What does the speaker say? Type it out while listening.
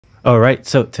All right.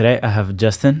 So today I have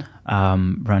Justin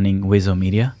running Wizo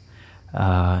Media.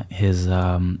 He's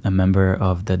a member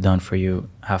of the Done For You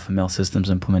 $500,000 Systems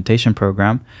Implementation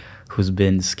Program, who's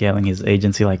been scaling his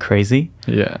agency like crazy.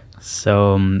 Yeah.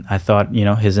 So I thought,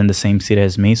 he's in the same seat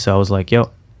as me. So I was like, yo,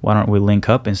 why don't we link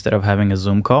up instead of having a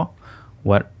Zoom call?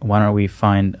 Why don't we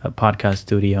find a podcast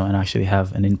studio and actually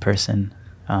have an in-person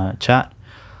chat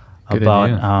Good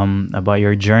about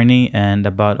your journey and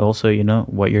about also,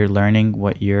 what you're learning,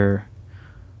 what you're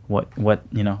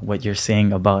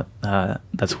seeing about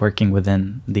that's working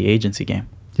within the agency game.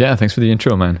 Yeah, thanks for the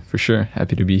intro, man. For sure.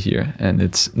 Happy to be here. And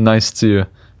it's nice to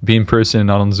be in person,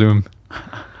 not on Zoom.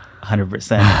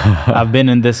 100%. I've been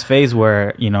in this phase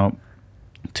where,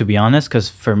 to be honest, because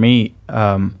for me,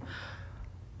 I'm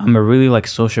a really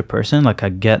social person.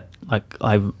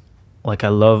 I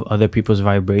love other people's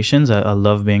vibrations. I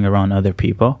love being around other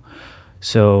people.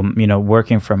 So,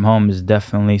 working from home is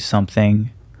definitely something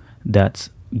that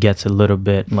gets a little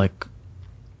bit like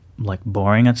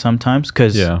boring at sometimes,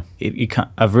 because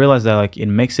I've realized that it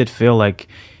makes it feel like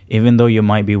even though you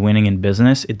might be winning in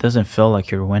business, it doesn't feel like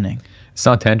you're winning. It's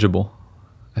not tangible,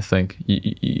 I think.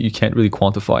 You can't really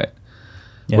quantify it,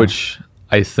 which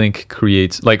I think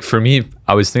creates, for me,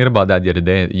 I was thinking about that the other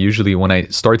day. Usually when I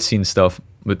start seeing stuff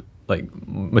with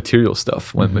material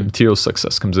stuff, when material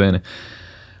success comes in,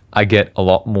 I get a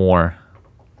lot more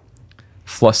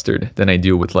flustered than I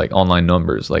do with online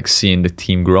numbers, seeing the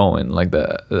team growing,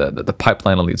 the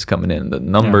pipeline of leads coming in, the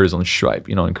numbers on Stripe,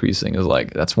 increasing is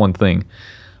that's one thing.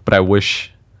 But I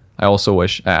also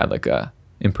wish I had a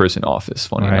in-person office,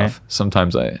 funny enough.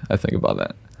 Sometimes I think about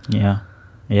that.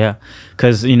 Yeah,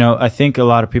 because I think a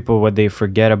lot of people, what they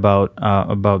forget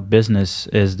about business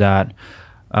is that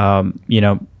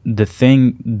the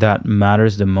thing that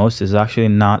matters the most is actually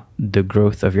not the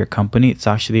growth of your company. It's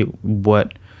actually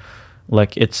what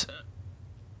it's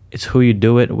who you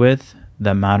do it with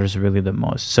that matters really the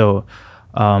most. So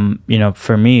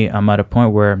for me, I'm at a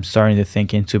point where I'm starting to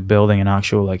think into building an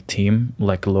actual team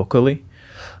locally.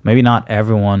 Maybe not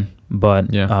everyone,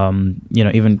 but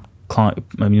even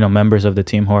members of the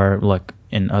team who are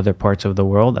in other parts of the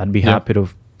world, I'd be happy to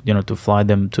to fly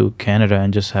them to Canada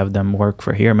and just have them work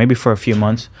for here, maybe for a few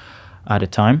months at a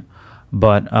time.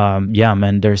 But yeah,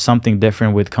 man, there's something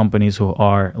different with companies who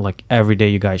are every day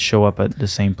you guys show up at the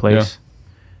same place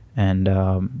and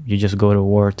you just go to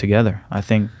war together. I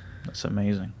think that's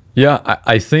amazing. Yeah,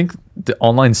 I think the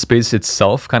online space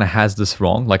itself kind of has this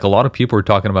wrong. A lot of people are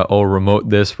talking about, oh, remote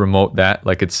this, remote that.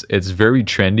 It's very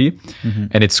trendy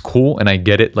and it's cool. And I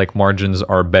get it. Margins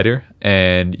are better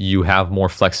and you have more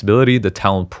flexibility. The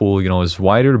talent pool, is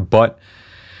wider. But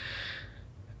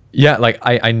yeah,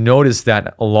 I noticed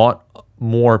that a lot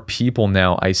more people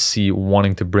now I see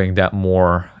wanting to bring that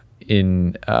more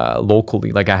in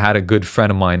locally. I had a good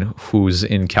friend of mine who's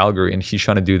in Calgary and he's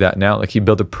trying to do that now. He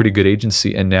built a pretty good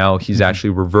agency and now he's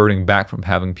actually reverting back from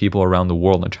having people around the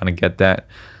world and trying to get that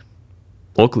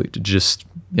locally to just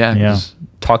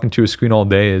talking to a screen all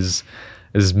day is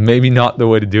maybe not the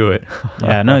way to do it.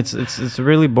 Yeah, no, it's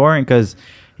really boring because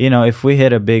if we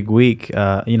hit a big week,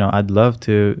 I'd love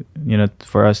to,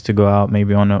 for us to go out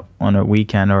maybe on a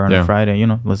weekend or on a Friday,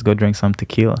 let's go drink some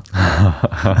tequila.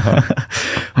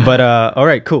 But all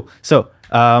right, cool. So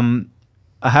I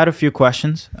had a few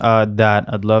questions that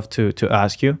I'd love to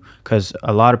ask you, because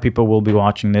a lot of people will be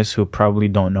watching this who probably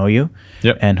don't know you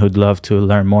and who'd love to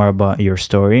learn more about your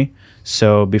story.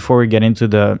 So before we get into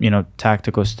the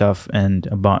tactical stuff and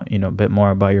about a bit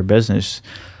more about your business,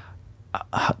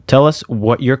 tell us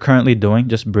what you're currently doing,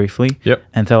 just briefly,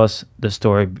 and tell us the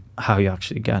story, how you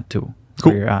actually got to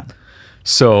where you're at.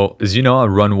 So, as you know, I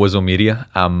run Wizo Media.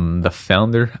 I'm the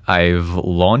founder. I've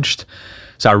launched.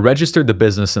 So I registered the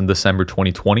business in December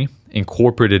 2020,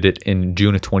 incorporated it in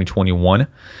June of 2021.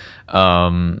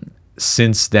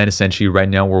 Since then, essentially, right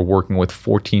now, we're working with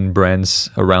 14 brands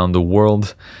around the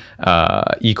world,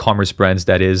 e-commerce brands,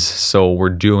 that is. So we're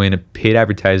doing paid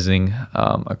advertising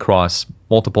across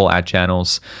multiple ad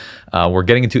channels. We're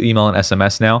getting into email and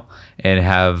SMS now, and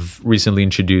have recently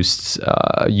introduced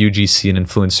UGC and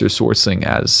influencer sourcing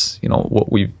as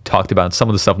what we've talked about, some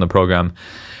of the stuff in the program.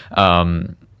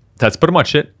 That's pretty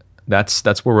much it.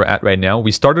 That's where we're at right now.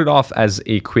 We started off as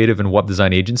a creative and web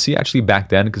design agency actually back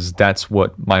then, because that's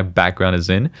what my background is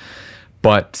in,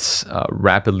 but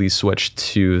rapidly switched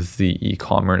to the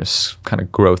e-commerce kind of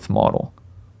growth model.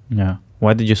 Yeah.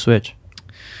 Why did you switch?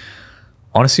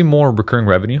 Honestly, more recurring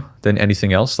revenue than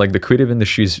anything else. The creative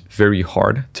industry is very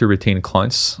hard to retain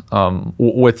clients.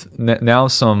 With now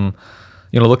some,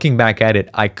 looking back at it,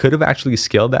 I could have actually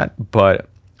scaled that, but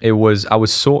I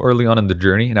was so early on in the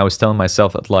journey, and I was telling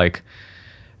myself that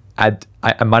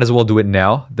I might as well do it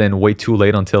now than wait too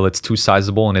late until it's too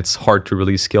sizable and it's hard to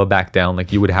really scale back down.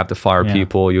 Like you would have to fire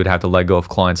people, you would have to let go of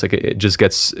clients. Like it just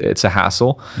gets, it's a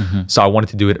hassle. So I wanted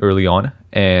to do it early on.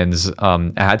 And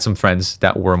I had some friends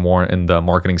that were more in the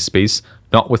marketing space,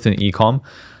 not within ecom,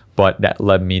 but that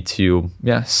led me to,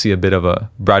 see a bit of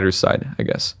a brighter side, I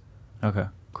guess. Okay,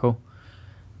 cool.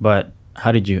 But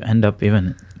how did you end up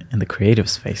even in the creative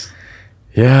space?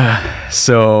 Yeah,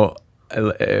 so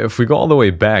if we go all the way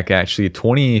back, actually,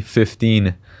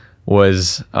 2015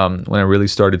 was when I really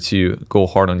started to go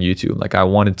hard on YouTube. Like I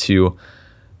wanted to,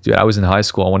 dude, I was in high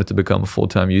school. I wanted to become a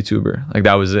full-time YouTuber. Like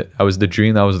that was it. That was the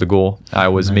dream. That was the goal. I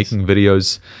was making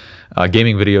videos,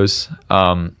 gaming videos.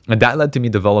 And that led to me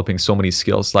developing so many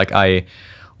skills. Like I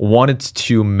wanted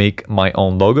to make my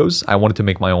own logos. I wanted to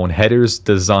make my own headers,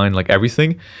 design, like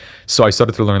everything. So I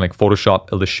started to learn like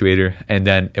Photoshop, Illustrator, and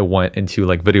then it went into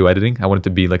like video editing. I wanted to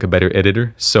be like a better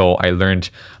editor. So I learned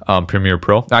Premiere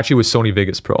Pro. Actually, it was Sony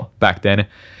Vegas Pro back then.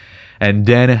 And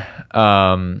then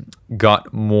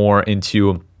got more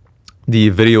into the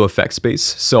video effects space.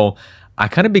 So I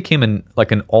kind of became an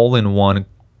all-in-one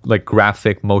like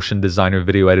graphic motion designer,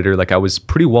 video editor. Like I was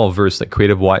pretty well versed like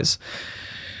creative wise.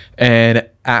 And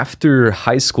after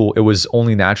high school, it was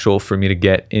only natural for me to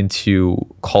get into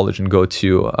college and go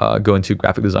into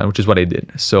graphic design, which is what I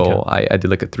did. So I did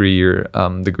like a 3-year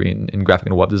degree in graphic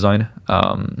and web design.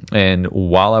 And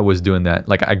while I was doing that,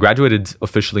 like I graduated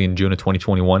officially in June of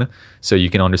 2021. So you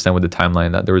can understand with the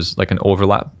timeline that there was like an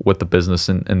overlap with the business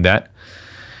and that.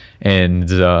 And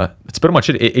it's pretty much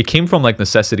it. It came from like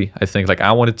necessity, I think. Like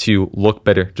I wanted to look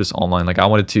better just online. Like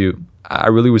I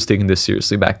really was taking this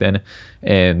seriously back then.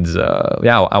 And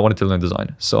I wanted to learn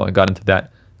design. So I got into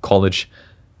that, college,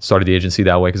 started the agency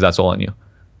that way because that's all I knew.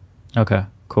 Okay,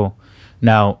 cool.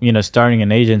 Now, starting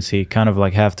an agency kind of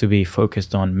like have to be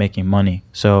focused on making money.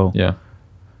 So yeah.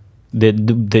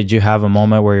 Did you have a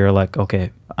moment where you're like,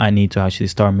 okay, I need to actually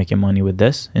start making money with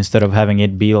this instead of having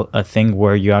it be a thing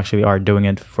where you actually are doing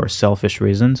it for selfish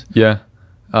reasons? Yeah.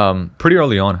 Pretty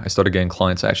early on, I started getting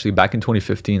clients. Actually, back in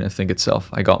 2015, I think itself,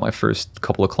 I got my first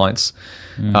couple of clients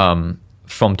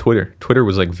from Twitter. Twitter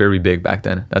was like very big back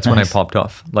then. That's when I popped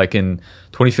off. Like in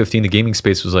 2015, the gaming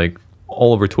space was like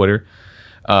all over Twitter.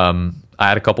 I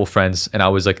had a couple friends and I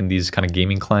was like in these kind of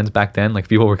gaming clans back then. Like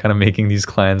people were kind of making these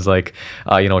clans like,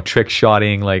 trick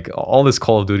shotting, like all this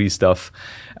Call of Duty stuff.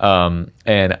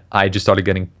 And I just started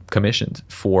getting commissioned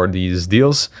for these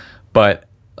deals. But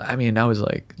I mean, that was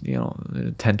like,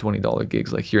 $10, $20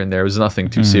 gigs like here and there. It was nothing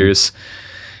too serious.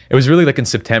 It was really like in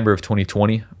September of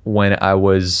 2020 when I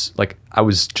was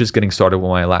just getting started with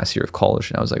my last year of college.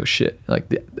 And I was like, oh shit, like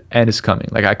the end is coming.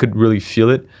 Like I could really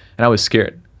feel it. And I was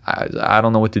scared. I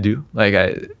don't know what to do. Like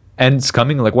end's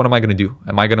coming. Like, what am I going to do?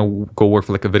 Am I going to go work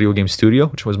for like a video game studio,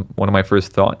 which was one of my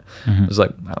first thought. I was like,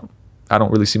 I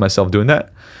don't really see myself doing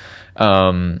that.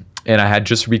 And I had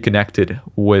just reconnected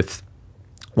with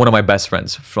one of my best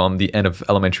friends from the end of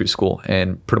elementary school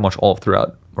and pretty much all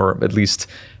throughout, or at least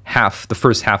the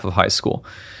first half of high school.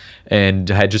 And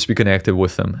I had just reconnected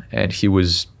with him and he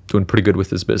was doing pretty good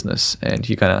with his business. And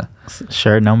he kind of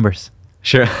shared numbers.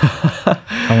 Sure.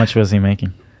 How much was he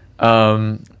making?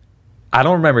 I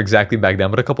don't remember exactly back then,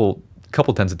 but a couple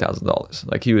tens of thousands of dollars.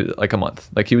 Like he was like a month.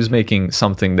 Like he was making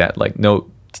something that like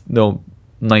no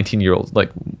 19-year-old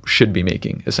like should be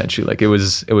making, essentially. Like it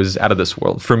was out of this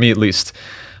world for me, at least.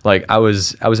 Like I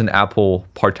was an Apple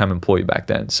part-time employee back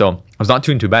then, so I was not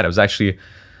doing too bad. I was actually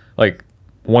like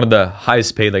one of the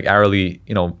highest paid like hourly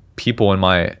people in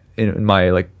my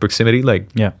like proximity, like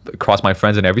across my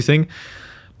friends and everything.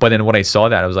 But then when I saw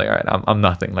that, I was like, all right, I'm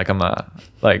nothing. Like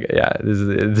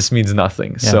this means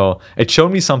nothing. Yeah. So it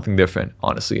showed me something different,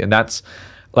 honestly. And that's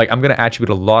like, I'm going to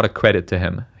attribute a lot of credit to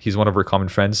him. He's one of our common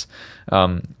friends.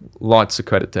 Lots of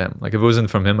credit to him. Like if it wasn't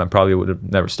from him, I probably would have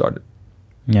never started.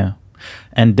 Yeah.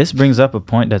 And this brings up a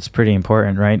point that's pretty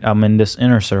important, right? I'm in this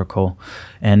inner circle,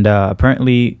 and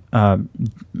apparently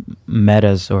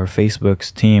Meta's or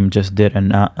Facebook's team just did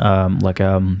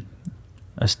a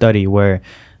study where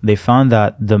they found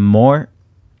that the more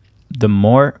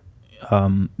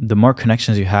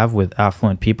connections you have with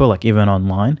affluent people, like even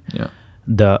online,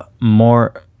 the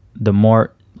more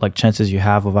like chances you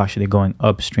have of actually going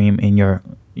upstream in your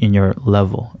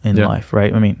level in life,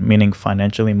 right? I mean, meaning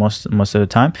financially most of the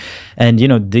time. And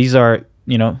these are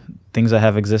things that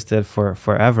have existed for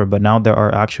forever, but now there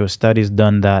are actual studies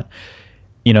done that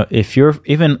if you're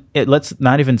let's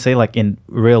not even say like in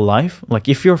real life, like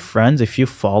if you're friends, if you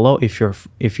follow, if you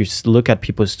look at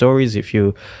people's stories, if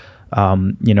you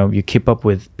you keep up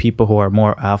with people who are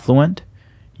more affluent,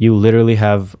 you literally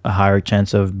have a higher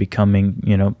chance of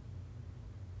becoming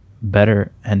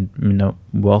better and, you know,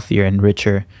 wealthier and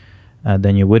richer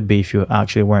than you would be if you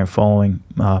actually weren't following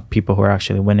people who are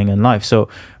actually winning in life. So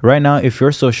right now, if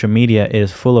your social media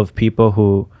is full of people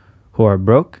who are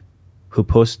broke, who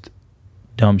post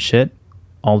dumb shit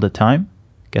all the time,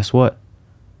 guess what?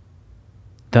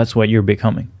 That's what you're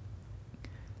becoming.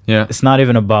 Yeah. It's not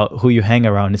even about who you hang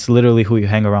around. It's literally who you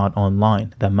hang around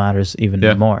online that matters even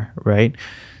more, right?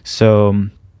 So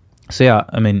yeah,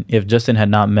 I mean, if Justin had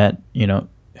not met, you know,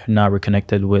 not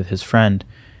reconnected with his friend,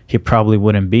 he probably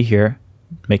wouldn't be here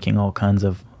making all kinds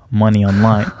of money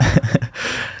online.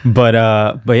 But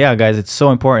yeah, guys, it's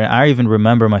so important. I even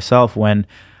remember myself when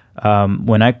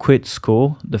I quit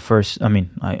school,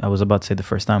 I was about to say the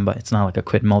first time, but it's not like I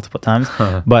quit multiple times.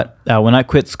 But when I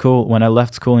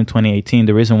left school in 2018,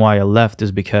 the reason why I left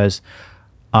is because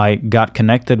I got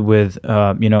connected with,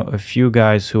 you know, a few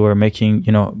guys who are making,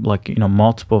 you know, like, you know,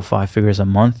 multiple 5 figures a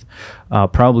month,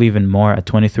 probably even more at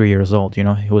 23 years old. You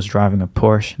know, he was driving a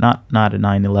Porsche, not a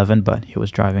 911, but he was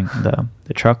driving the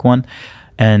truck one.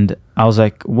 And I was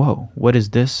like, whoa, what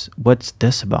is this? What's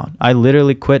this about? I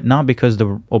literally quit, not because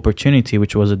the opportunity,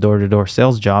 which was a door-to-door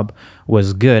sales job,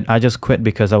 was good. I just quit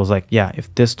because I was like, yeah,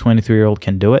 if this 23-year-old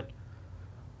can do it,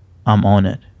 I'm on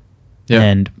it. Yeah.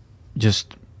 And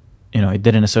just, you know, it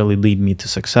didn't necessarily lead me to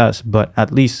success, but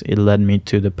at least it led me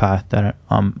to the path that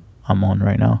I'm on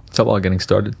right now. It's all about getting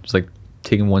started. It's like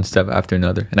taking one step after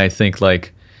another. And I think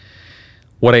like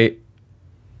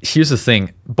here's the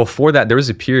thing. Before that, there was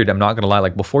a period, I'm not going to lie,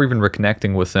 like before even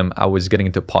reconnecting with them, I was getting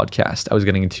into podcast. I was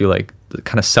getting into like the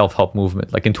kind of self-help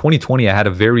movement. Like in 2020, I had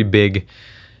a very big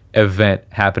event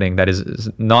happening that is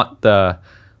not the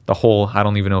whole, I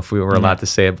don't even know if we were allowed to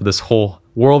say it, but this whole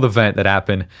world event that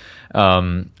happened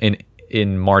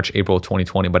in March, April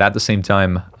 2020. But at the same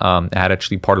time, I had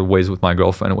actually parted ways with my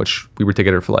girlfriend, which we were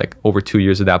together for like over 2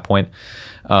 years at that point.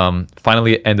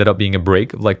 Finally, it ended up being a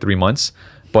break of like 3 months.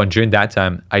 But during that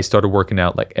time, I started working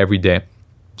out like every day,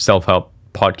 self-help,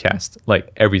 podcast,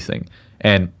 like everything.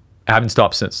 And I haven't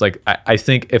stopped since. Like, I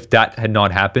think if that had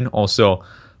not happened, also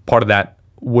part of that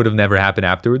would have never happened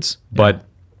afterwards. But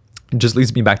it just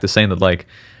leads me back to saying that like,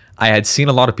 I had seen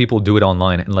a lot of people do it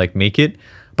online and like make it,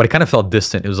 but it kind of felt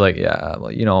distant. It was like, yeah,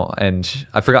 well, you know, and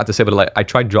I forgot to say, but like I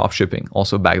tried drop shipping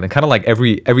also back then, kind of like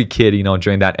every kid, you know,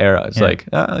 during that era. It's like,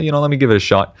 you know, let me give it a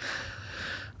shot.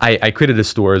 I created a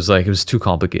store. It was too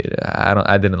complicated.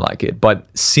 I didn't like it. But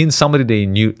seeing somebody they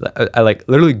knew, I like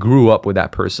literally grew up with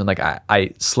that person. Like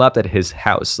I slept at his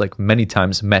house like many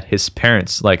times, met his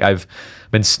parents. Like I've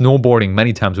been snowboarding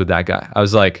many times with that guy. I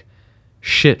was like,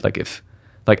 shit, like if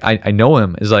like I know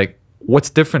him, is like, what's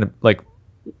different? Like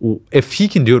if he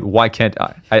can do it, why can't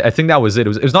I? I think that was it.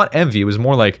 It was not envy. It was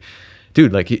more like,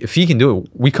 dude, like if he can do it,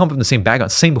 we come from the same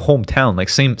background, same hometown, like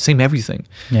same everything.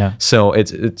 Yeah. So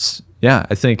it's yeah,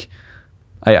 I think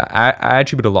I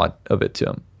attribute a lot of it to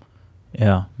him.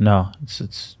 Yeah, no,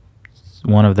 it's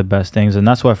one of the best things. And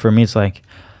that's why for me, it's like,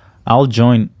 I'll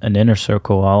join an inner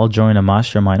circle, I'll join a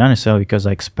mastermind, not necessarily because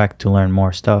I expect to learn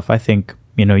more stuff. I think,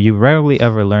 you know, you rarely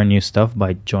ever learn new stuff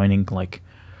by joining like,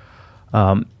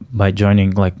 you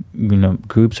know,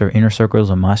 groups or inner circles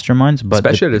or masterminds. But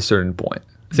especially at a certain point.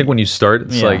 I think when you start,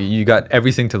 it's like you got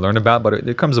everything to learn about, but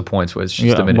there comes a point where it's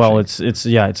just diminishing. Well, it's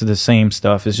the same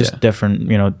stuff. It's just different,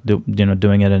 you know,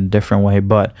 doing it in a different way.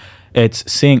 But it's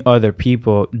seeing other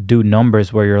people do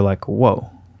numbers where you're like,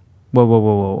 whoa,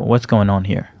 what's going on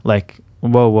here? Like,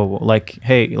 whoa, like,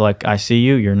 hey, like I see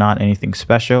you. You're not anything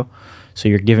special, so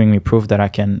you're giving me proof that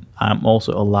I'm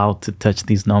also allowed to touch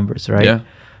these numbers, right? Yeah.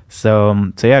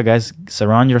 So yeah, guys,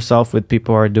 surround yourself with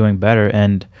people who are doing better,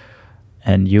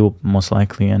 and you'll most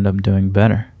likely end up doing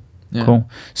better. Yeah. Cool.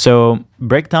 So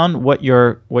break down where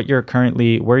you're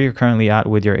currently at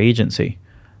with your agency,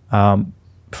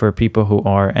 for people who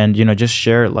are, and you know, just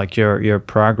share like your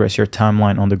progress, your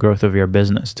timeline on the growth of your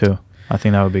business too. I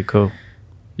think that would be cool.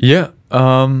 Yeah.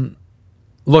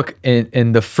 Look,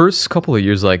 in the first couple of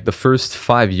years, like the first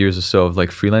 5 years or so of like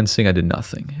freelancing, I did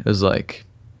nothing. It was like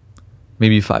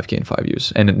maybe 5K in 5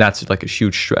 years, and that's like a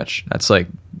huge stretch. That's like,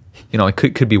 you know, it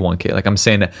could be 1K. Like I'm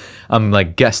saying that I'm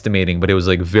like guesstimating, but it was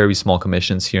like very small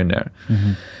commissions here and there.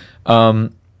 Mm-hmm.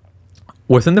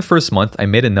 Within the first month, I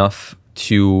made enough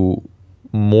to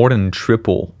more than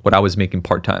triple what I was making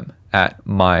part-time at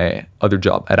my other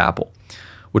job at Apple,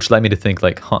 which led me to think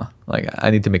like, like I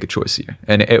need to make a choice here.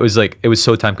 And it was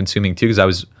so time consuming too, because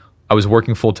I was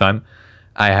working full-time.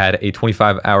 I had a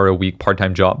 25-hour-a-week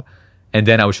part-time job, and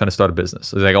then I was trying to start a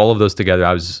business. It was like all of those together,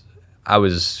 I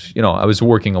was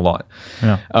working a lot.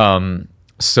 Yeah.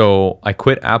 So I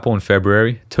quit Apple in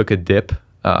February, took a dip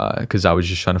because I was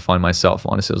just trying to find myself.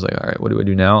 Honestly, I was like, all right, what do I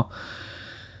do now?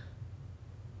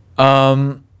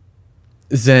 Then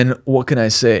what can I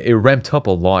say? It ramped up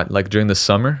a lot, like during the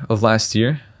summer of last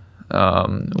year.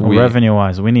 Revenue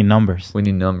wise, we need numbers. We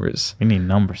need numbers. We need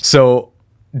numbers. So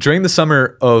during the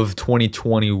summer of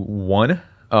 2021,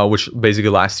 which basically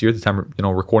last year, the time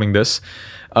recording this,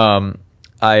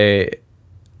 I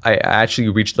actually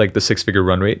reached like the 6-figure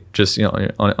run rate just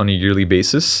on a yearly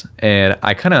basis, and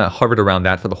I kind of hovered around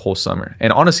that for the whole summer,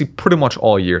 and honestly pretty much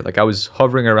all year. Like I was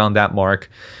hovering around that mark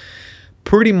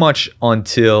pretty much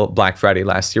until Black Friday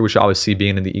last year, which obviously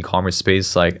being in the e-commerce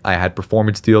space, like I had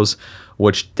performance deals,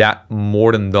 which that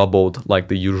more than doubled like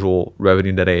the usual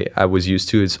revenue that I was used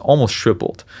to. It's almost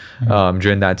tripled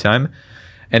during that time.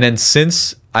 And then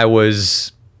since I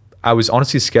was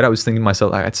honestly scared. I was thinking to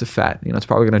myself, like, it's a fad, it's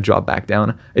probably going to drop back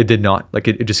down. It did not. Like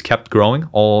it just kept growing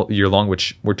all year long,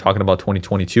 which we're talking about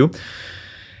 2022.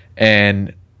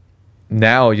 And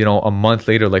now, a month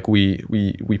later, like we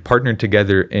partnered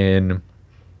together in,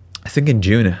 I think in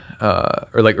June,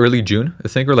 or like early June, I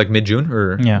think, or like mid-June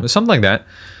or something like that.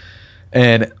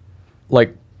 And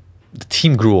like the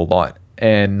team grew a lot.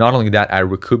 And not only that, I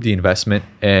recouped the investment,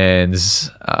 and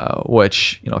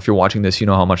which, if you're watching this, you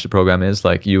know how much the program is.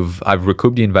 Like I've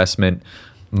recouped the investment,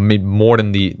 made more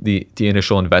than the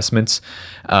initial investments.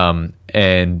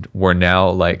 And we're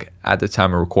now like at the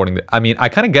time of recording, I mean, I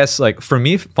kind of guess like for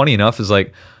me, funny enough, is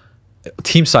like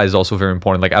team size is also very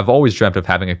important. Like I've always dreamt of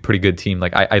having a pretty good team.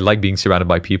 Like I like being surrounded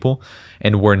by people,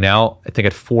 and we're now, I think,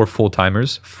 at 4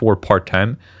 full-timers, 4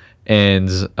 part-time, and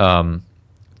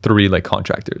 3 like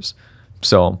contractors.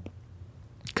 So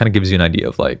kind of gives you an idea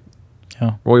of like,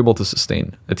 we're able to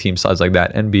sustain a team size like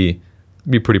that and be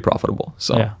pretty profitable.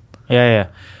 So yeah.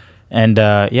 And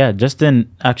just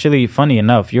actually, funny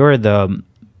enough, you're the,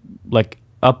 like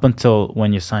up until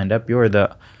when you signed up,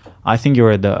 I think you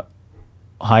were the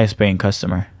highest paying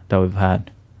customer that we've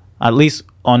had, at least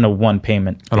on a one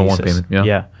payment basis.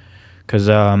 Yeah. Because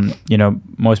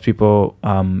most people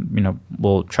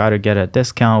will try to get a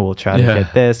discount, will try to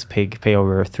get this, pay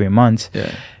over 3 months.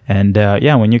 And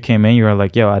when you came in, you were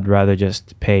like, I'd rather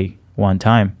just pay one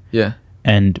time.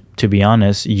 And to be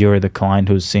honest, you're the client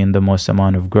who's seen the most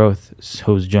amount of growth,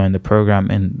 who's joined the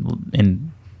program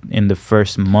in the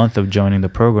first month of joining the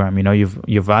program.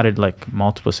 You've added like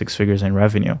multiple 6 figures in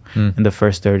revenue in the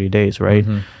first 30 days, right?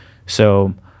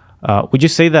 So would you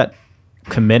say that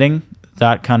committing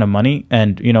that kind of money,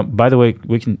 and by the way,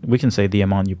 we can say the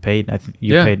amount you paid. I think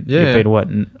you paid what,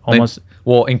 almost,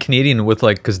 well, in Canadian, with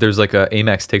like, because there's like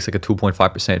Amex takes like a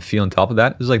 2.5% fee on top of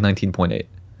that. It was like 19.8.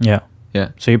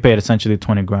 So you paid essentially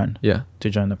 20 grand to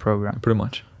join the program, pretty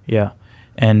much.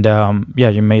 And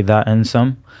you made that and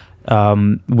some.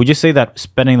 Would you say that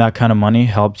spending that kind of money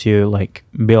helped you like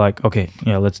be like, okay,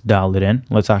 let's dial it in,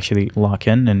 let's actually lock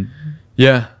in? And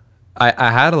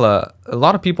I had a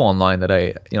lot of people online that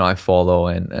I follow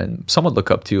and somewhat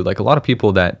look up to, like a lot of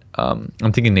people that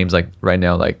I'm thinking names like right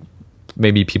now, like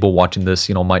maybe people watching this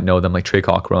might know them, like Trey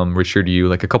Cockrum, Richard Yu,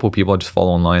 like a couple of people I just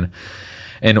follow online.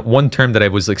 And one term that I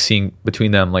was like seeing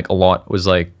between them like a lot was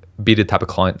like, be the type of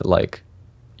client that like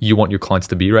you want your clients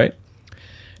to be, right?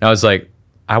 And I was like,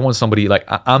 I want somebody like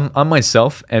I'm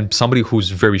myself, and somebody who's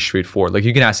very straightforward. Like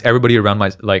you can ask everybody around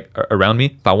around me,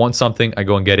 if I want something, I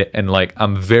go and get it. And like I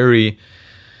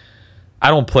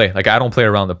don't play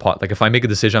around the pot. Like if I make a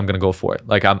decision, I'm gonna go for it.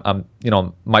 Like I'm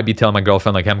might be telling my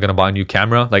girlfriend like, hey, I'm gonna buy a new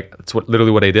camera. Like it's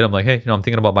literally what I did. I'm like, hey, I'm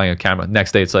thinking about buying a camera.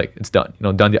 Next day it's like, it's done.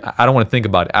 Done. I don't want to think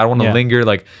about it. I don't want to linger.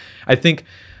 Like I think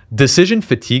decision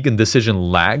fatigue and decision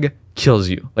lag kills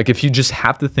you. Like if you just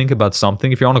have to think about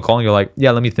something, if you're on a call and you're like,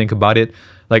 let me think about it,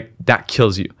 like that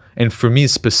kills you. And for me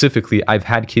specifically, I've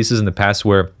had cases in the past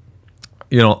where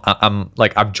I'm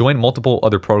like, I've joined multiple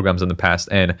other programs in the past,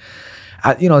 and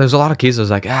there's a lot of cases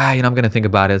like, I'm gonna think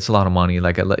about it, it's a lot of money,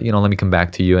 like let me come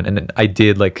back to you. And I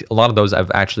did, like a lot of those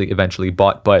I've actually eventually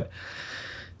bought. But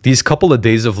these couple of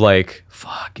days of like,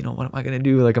 fuck, what am I gonna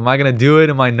do? Like, am I gonna do it?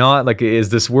 Am I not? Like, is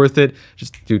this worth it?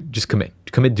 Just commit,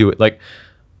 do it. Like,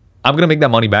 I'm gonna make that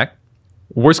money back.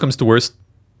 Worst comes to worst,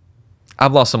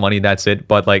 I've lost some money, that's it.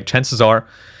 But like, chances are,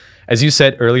 as you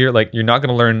said earlier, like you're not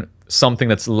gonna learn something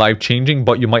that's life-changing,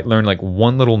 but you might learn like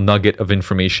one little nugget of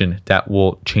information that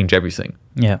will change everything.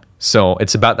 So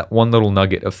it's about that one little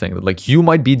nugget of thing that like you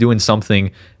might be doing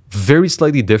something very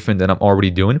slightly different than I'm already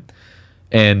doing,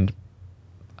 and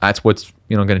that's what's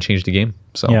going to change the game.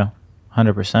 So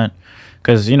 100%.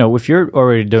 Because if you're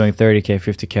already doing 30K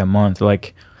 50K a month,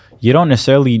 like you don't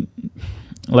necessarily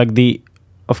like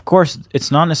of course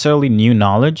it's not necessarily new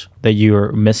knowledge that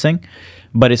you're missing,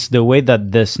 but it's the way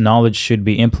that this knowledge should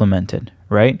be implemented,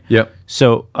 right?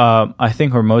 So I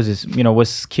think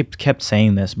Hormozes, kept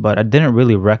saying this, but I didn't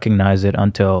really recognize it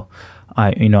until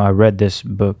I read this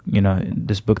book,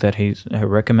 this book that he's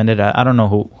recommended. I don't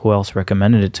know who else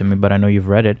recommended it to me, but I know you've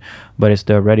read it. But it's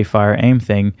the Ready, Fire, Aim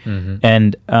thing.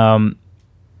 And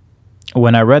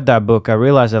when I read that book, I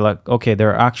realized that, like, okay,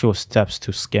 there are actual steps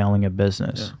to scaling a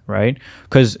business, right?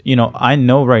 Because, I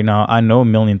know right now, I know a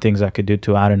million things I could do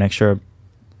to add an extra,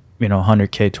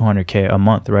 100K, 200K a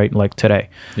month, right? Like today.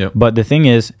 But the thing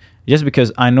is, just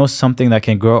because I know something that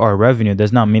can grow our revenue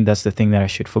does not mean that's the thing that I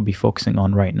should be focusing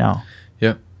on right now.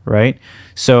 Right?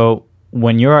 So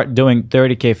when you're doing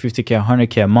 30K, 50K,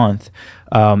 100K a month,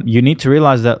 you need to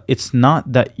realize that it's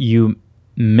not that you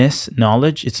miss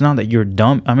knowledge. It's not that you're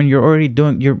dumb. I mean, you're already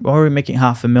making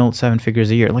 $500,000, 7 figures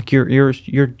a year. Like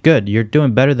you're good. You're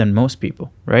doing better than most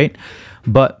people, right?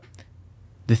 But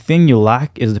the thing you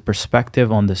lack is the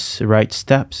perspective on the right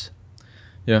steps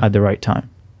at the right time,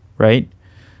 right?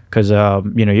 Because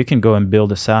you can go and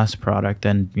build a SaaS product,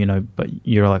 and but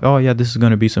you're like, oh yeah, this is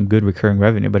going to be some good recurring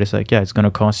revenue, but it's like, yeah, it's going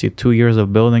to cost you 2 years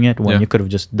of building it when you could have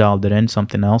just dialed it in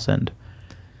something else and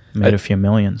made a few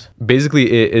millions.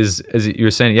 Basically, it is, as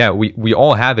you're saying, yeah, we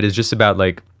all have it. It's just about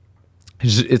like,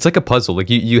 it's like a puzzle. Like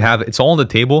you have, it's all on the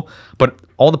table, but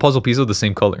all the puzzle pieces are the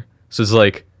same color. So it's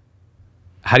like,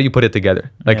 how do you put it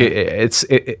together? Like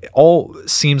it all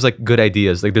seems like good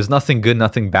ideas. Like there's nothing good,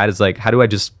 nothing bad. It's like, how do I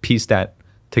just piece that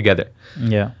together?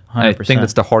 100%. I think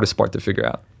that's the hardest part to figure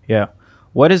out.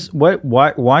 Why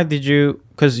did you,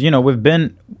 because we've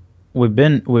been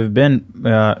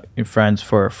friends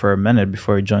for a minute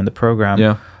before you joined the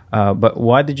program, but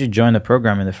why did you join the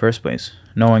program in the first place,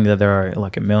 knowing that there are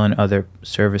like a million other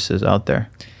services out there?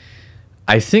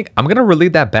 I think I'm gonna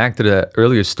relate that back to the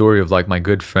earlier story of like my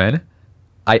good friend.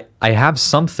 I have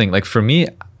something, like for me,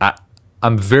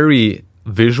 I'm very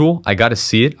visual. I gotta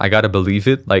see it, I gotta believe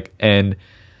it, like, and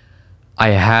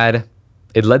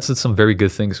it led to some very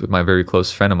good things with my very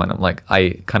close friend of mine. I'm like,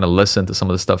 I kind of listened to some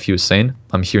of the stuff he was saying.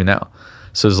 I'm here now.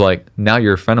 So it's like, now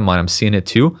you're a friend of mine. I'm seeing it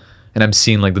too. And I'm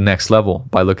seeing like the next level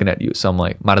by looking at you. So I'm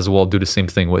like, might as well do the same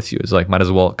thing with you. It's like, might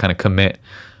as well kind of commit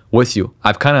with you.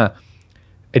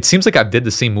 It seems like I did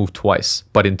the same move twice,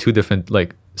 but in 2 different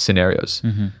like scenarios.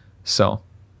 So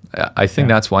I think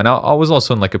that's why. Now I was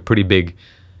also in like a pretty big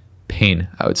pain,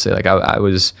 I would say. Like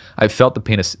I felt the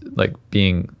pain of like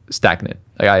being stagnant.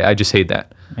 Like I just hate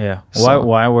that. Yeah. So,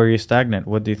 why were you stagnant?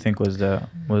 What do you think was the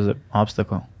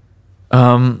obstacle?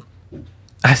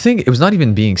 I think it was not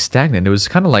even being stagnant. It was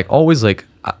kind of like always like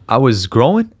I was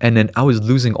growing, and then I was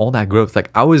losing all that growth. Like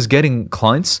I was getting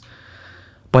clients,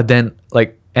 but then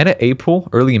like end of April,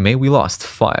 early May, we lost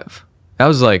 5. That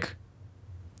was like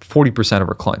 40% of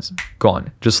our clients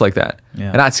gone, just like that.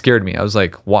 And that scared me. I was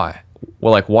like, why?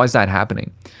 Well, like, why is that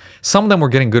happening? Some of them were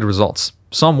getting good results.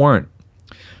 Some weren't.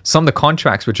 Some of the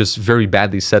contracts were just very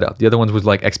badly set up. The other ones was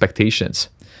like expectations.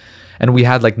 And we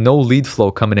had like no lead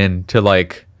flow coming in to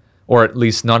like, or at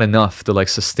least not enough to like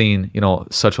sustain,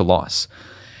 such a loss.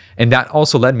 And that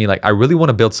also led me, like, I really want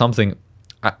to build something.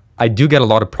 I do get a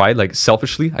lot of pride, like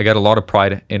selfishly, I get a lot of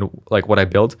pride in like what I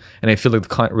build. And I feel like the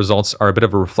client results are a bit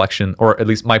of a reflection, or at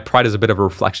least my pride is a bit of a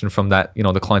reflection from that,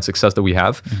 the client success that we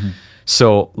have.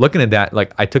 So looking at that,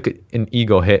 like I took an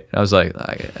ego hit. I was like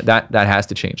that has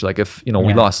to change. Like if,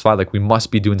 we lost 5, like we must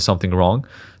be doing something wrong.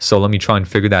 So let me try and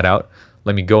figure that out.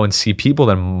 Let me go and see people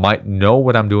that might know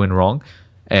what I'm doing wrong,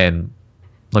 and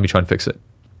let me try and fix it.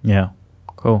 Yeah.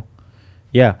 Cool.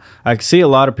 Yeah. I see a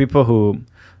lot of people who,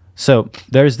 so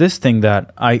there's this thing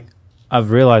that I've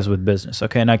realized with business,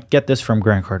 okay, and I get this from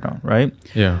Grant Cardone, right?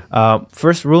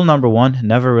 First rule number 1,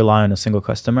 never rely on a single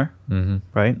customer,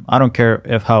 right? I don't care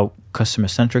how customer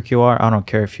centric you are. I don't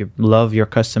care if you love your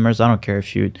customers. I don't care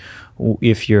if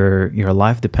your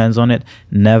life depends on it.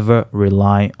 Never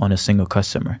rely on a single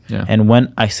customer. And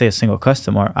when I say a single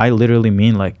customer, I literally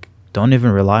mean like, don't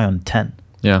even rely on 10.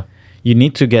 You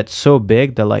need to get so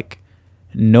big that like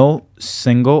no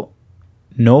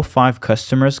 5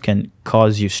 customers can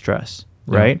cause you stress,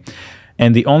 right?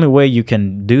 And the only way you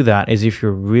can do that is if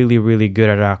you're really, really good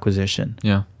at acquisition,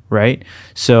 right?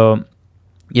 So,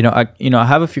 I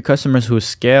have a few customers who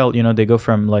scale, they go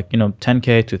from like,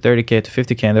 10K to 30K to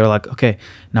 50K, and they're like, okay,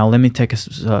 now let me take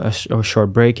a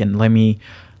short break and let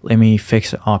me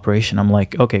fix the operation. I'm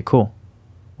like, okay, cool.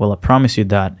 Well, I promise you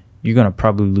that you're going to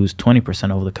probably lose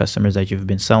 20% of the customers that you've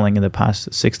been selling in the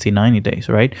past 60, 90 days,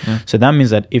 right? So that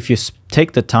means that if you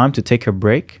take the time to take a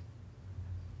break,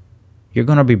 you're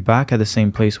going to be back at the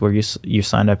same place where you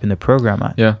signed up in the program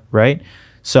at, right?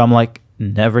 So I'm like,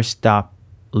 never stop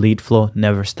lead flow,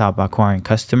 never stop acquiring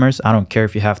customers. I don't care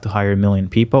if you have to hire 1 million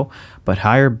people, but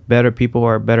hire better people who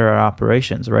are better at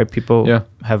operations, right? People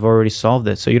have already solved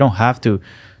it. So you don't have to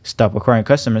stop acquiring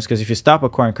customers. Because if you stop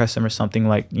acquiring customers, something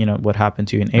like, you know, what happened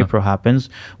to you in April happens,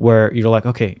 where you're like,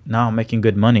 okay, now I'm making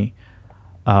good money,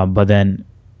 but then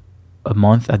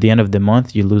at the end of the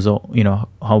month, you lose, you know,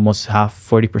 almost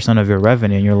 40% of your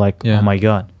revenue, and you're like, oh my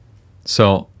god.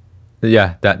 So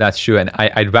yeah, that's true. And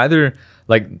I'd rather,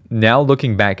 like, now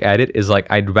looking back at it, is like,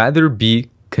 I'd rather be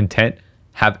content,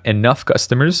 have enough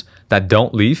customers that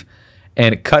don't leave,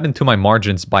 and cut into my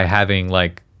margins by having,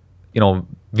 like, you know,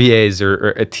 VAs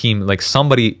or a team, like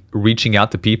somebody reaching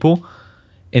out to people,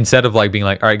 instead of like being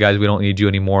like, all right guys, we don't need you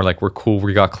anymore, like we're cool,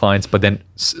 we got clients, but then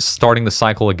starting the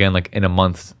cycle again, like in a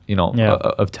month, you know,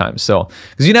 of time. So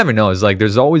because you never know, it's like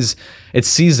there's always, it's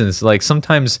seasons, like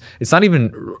sometimes it's not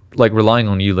even like relying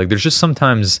on you, like there's just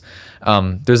sometimes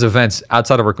there's events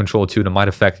outside of our control too that might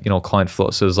affect, you know, client flow.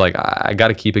 So it's like I got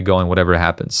to keep it going whatever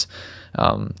happens,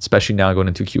 especially now going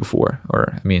into Q4,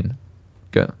 or I mean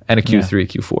and a Q3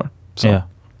 Q4. So yeah,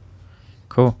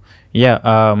 cool.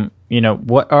 Yeah. You know,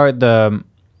 what are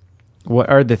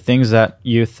the things that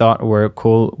you thought were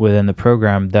cool within the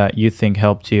program that you think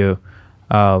helped you?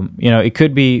 You know, it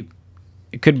could be,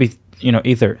 you know,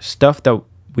 either stuff that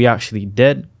we actually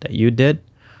did, that you did,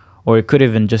 or it could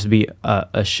even just be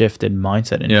a shift in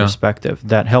mindset and perspective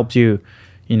that helped you,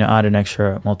 you know, add an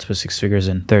extra multiple 6 figures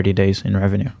in 30 days in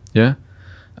revenue. Yeah.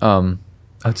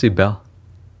 I'd say Belle.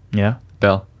 Yeah.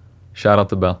 Belle. Shout out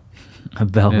to Belle.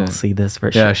 Belle will see this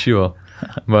for sure. Yeah, she will.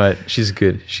 But she's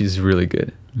good. She's really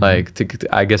good. Like,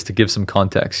 I guess to give some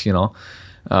context, you know,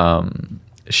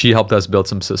 she helped us build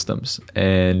some systems.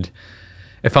 And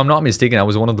if I'm not mistaken, I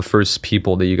was one of the first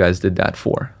people that you guys did that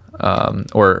for,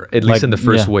 or at least in the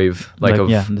first wave,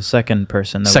 the second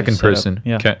person.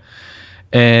 Yeah. Okay.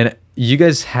 And you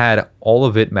guys had all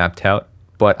of it mapped out,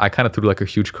 but I kind of threw like a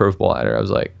huge curveball at her. I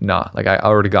was like, nah, like I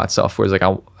already got software. It's like,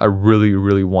 I really,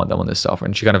 really want them on this software.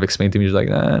 And she kind of explained to me, she's like,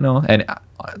 nah, no. And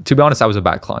to be honest, I was a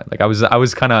bad client. Like I was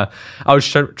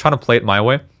trying to play it my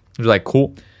way. I was like,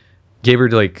 cool. Gave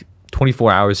her like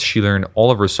 24 hours. She learned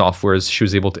all of her softwares. She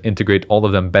was able to integrate all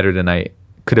of them better than I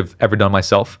could have ever done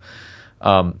myself.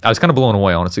 I was kind of blown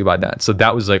away, honestly, by that. So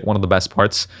that was like one of the best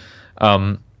parts.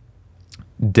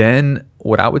 Then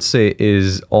what I would say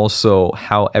is also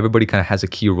how everybody kind of has a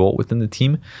key role within the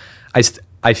team.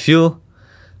 I feel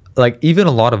like even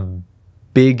a lot of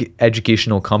big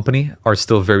educational company are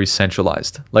still very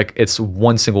centralized. Like it's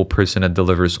one single person that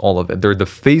delivers all of it. They're the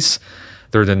face,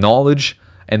 they're the knowledge,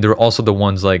 and they're also the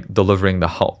ones like delivering the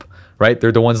help, right?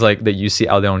 They're the ones like that you see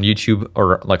out there on YouTube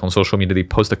or like on social media, they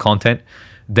post the content.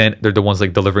 Then they're the ones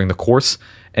like delivering the course,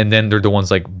 and then they're the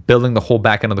ones like building the whole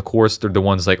back end of the course. They're the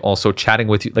ones like also chatting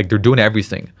with you, like they're doing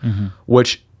everything,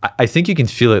 which I think you can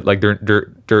feel it. Like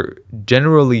they're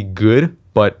generally good,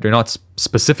 but they're not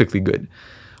specifically good.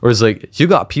 Whereas like you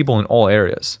got people in all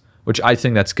areas, which I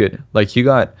think that's good. Like you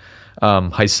got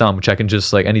Haisam, which I can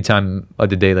just like anytime of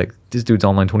the day, like this dude's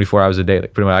online 24 hours a day.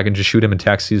 Like pretty much I can just shoot him a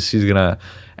text. He's gonna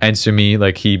answer me.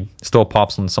 Like he still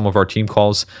pops on some of our team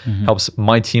calls, helps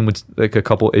my team with like a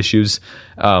couple issues.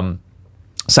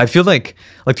 So I feel like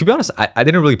to be honest, I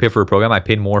didn't really pay for a program. I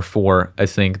paid more for, I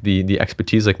think, the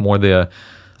expertise, like more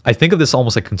I think of this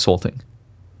almost like consulting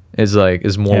is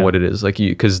more what it is. Like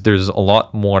because there's a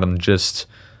lot more than just,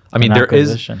 I mean, there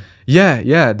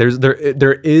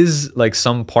is like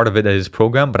some part of it that is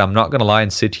programmed, but I'm not gonna lie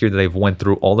and sit here that I've went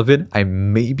through all of it. I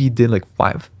maybe did like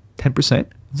 5-10%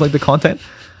 of like the content.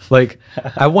 Like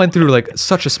I went through like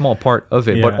such a small part of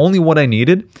it, but only what I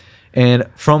needed. And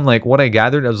from like what I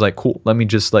gathered, I was like, cool, let me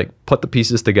just like put the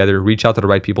pieces together, reach out to the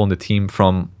right people in the team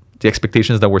from the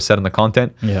expectations that were set in the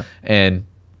content. Yeah. And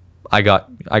I got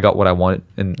what I wanted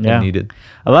and needed.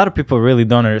 A lot of people really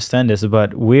don't understand this,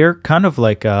 but we're kind of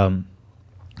like,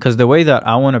 because the way that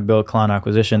I want to build client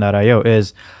acquisition.io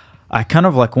is I kind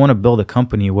of like want to build a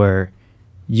company where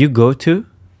you go to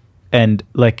and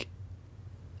like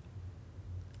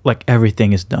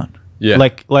everything is done. Yeah.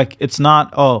 Like it's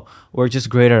not, oh, we're just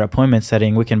great at appointment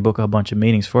setting, we can book a bunch of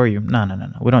meetings for you.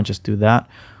 No. We don't just do that.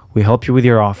 We help you with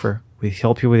your offer. We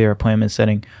help you with your appointment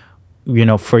setting. You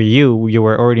know, for you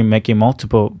were already making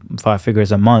multiple 5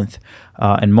 figures a month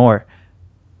and more.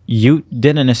 You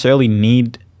didn't necessarily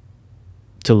need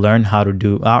to learn how to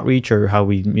do outreach or how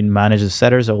we manage the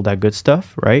setters, all that good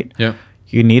stuff, right? Yeah.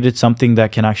 You needed something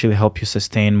that can actually help you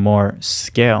sustain more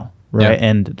scale, right? Yeah.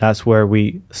 And that's where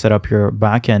we set up your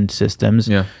back-end systems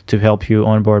to help you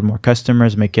onboard more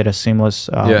customers, make it a seamless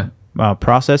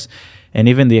process, and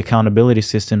even the accountability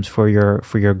systems for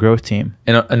your growth team.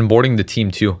 And onboarding the team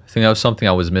too. I think that was something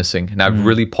I was missing. And I've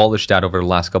really polished that over the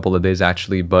last couple of days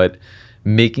actually, but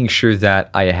making sure that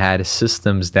I had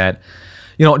systems that,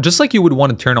 you know, just like you would want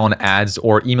to turn on ads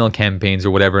or email campaigns or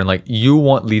whatever, and like you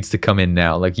want leads to come in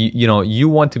now, like you know, you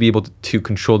want to be able to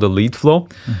control the lead flow.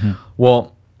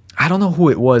 Well, I don't know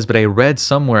who it was, but I read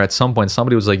somewhere at some point,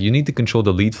 somebody was like, you need to control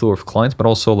the lead flow of clients, but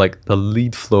also like the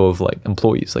lead flow of like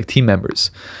employees, like team members,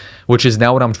 which is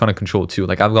now what I'm trying to control too.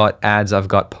 Like I've got ads, I've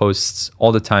got posts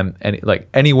all the time, and like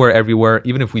anywhere, everywhere,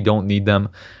 even if we don't need them.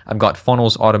 I've got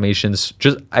funnels, automations.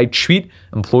 Just I treat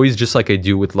employees just like I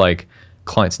do with like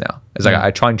clients now. It's like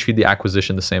I try and treat the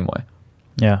acquisition the same way.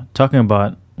 Yeah. Talking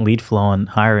about lead flow and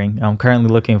hiring, I'm currently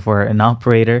looking for an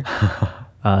operator,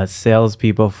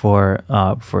 salespeople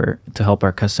to help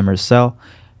our customers sell.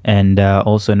 And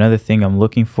also another thing I'm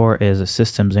looking for is a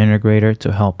systems integrator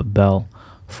to help Bell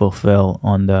fulfill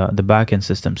on the backend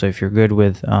system. So if you're good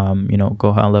with you know,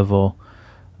 go high level,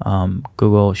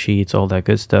 Google Sheets, all that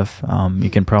good stuff,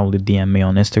 you can probably DM me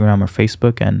on Instagram or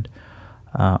Facebook, and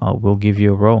we'll give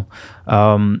you a role.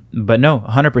 But no,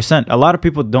 100%. A lot of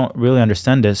people don't really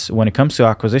understand this when it comes to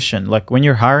acquisition. Like when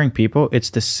you're hiring people, it's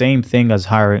the same thing as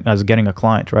getting a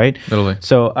client, right? Literally.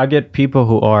 So I get people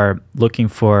who are looking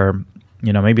for,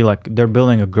 you know, maybe like they're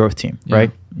building a growth team,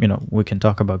 right? You know, we can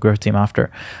talk about growth team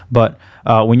after. But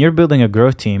when you're building a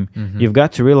growth team, you've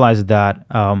got to realize that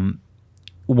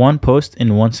one post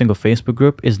in one single Facebook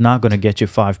group is not going to get you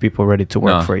 5 people ready to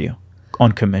work for you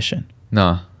on commission.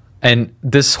 No. And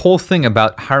this whole thing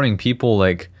about hiring people,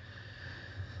 like,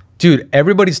 dude,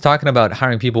 everybody's talking about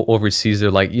hiring people overseas. They're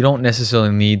like, you don't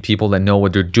necessarily need people that know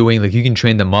what they're doing. Like, you can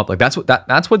train them up. Like, that's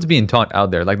what's being taught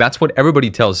out there. Like, that's what everybody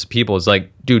tells people. Is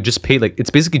like, dude, just pay. Like, it's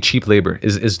basically cheap labor.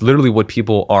 Is literally what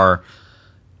people are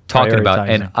talking about,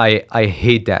 and I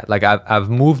hate that. Like, I've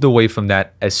moved away from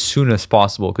that as soon as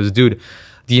possible, because, dude,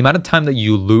 the amount of time that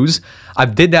you lose. I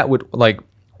did that with like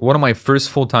one of my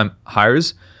first full-time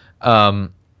hires.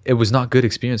 It was not good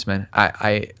experience, man.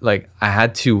 I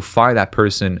had to fire that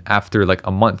person after like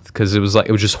a month, because it was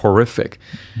just horrific.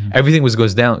 Everything was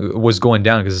going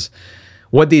down because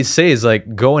what they say is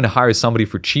like, go and hire somebody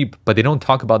for cheap, but they don't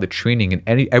talk about the training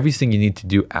and everything you need to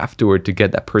do afterward to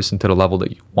get that person to the level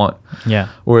that you want. Yeah.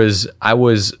 Whereas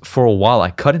for a while, I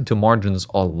cut into margins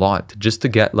a lot just to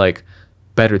get like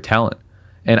better talent,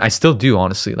 and I still do,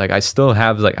 honestly. Like I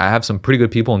have some pretty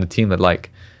good people on the team that like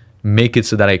make it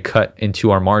so that I cut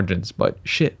into our margins, but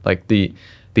shit, like they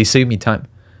save me time.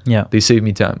 Yeah, they save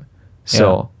me time.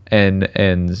 So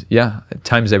and yeah,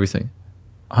 time's everything.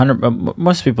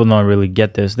 Most people don't really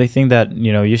get this. They think that,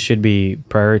 you know, you should be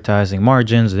prioritizing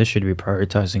margins. They should be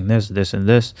prioritizing this, and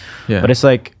this. Yeah. But it's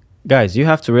like, guys, you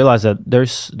have to realize that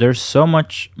there's so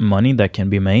much money that can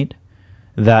be made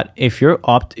that if you're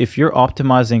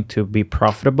optimizing to be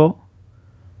profitable,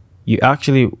 you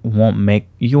actually won't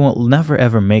never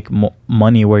ever make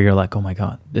money where you're like, oh my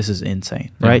god, this is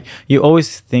insane, right? You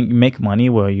always make money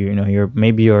where you're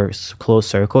maybe your close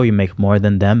circle, you make more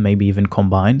than them, maybe even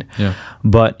combined. Yeah.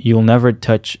 But you'll never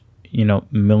touch, you know,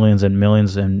 millions and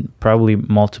millions and probably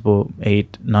multiple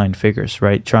 8-9 figures,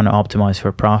 right? Trying to optimize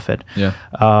for profit. Yeah.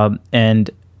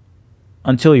 And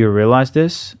until you realize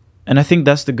this, and I think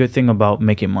that's the good thing about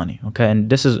making money. Okay,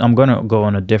 and I'm gonna go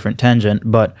on a different tangent,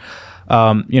 but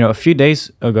you know, a few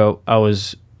days ago, I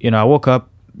woke up,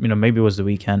 you know, maybe it was the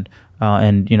weekend,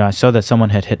 and, you know, I saw that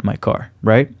someone had hit my car,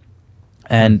 right?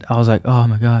 And I was like, oh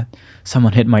my God,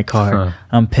 someone hit my car.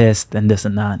 I'm pissed, and this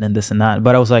and that, and this and that.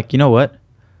 But I was like, you know what?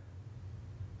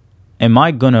 Am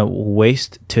I going to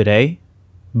waste today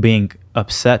being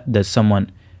upset that someone,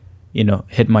 you know,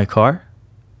 hit my car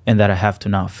and that I have to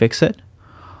now fix it?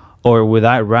 Or would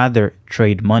I rather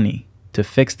trade money to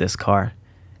fix this car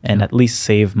and at least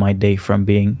save my day from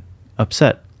being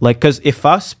upset? Like, because if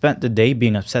I spent the day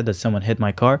being upset that someone hit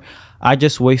my car, I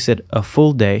just wasted a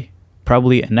full day,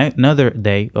 probably another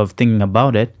day of thinking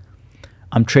about it.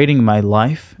 I'm trading my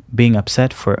life being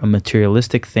upset for a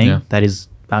materialistic thing that is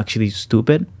actually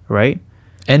stupid, right?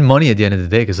 And money at the end of the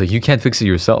day, because like you can't fix it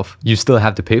yourself. You still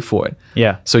have to pay for it.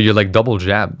 Yeah. So you're like double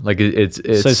jab. Like it's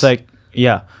so it's like,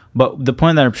 yeah. But the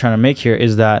point that I'm trying to make here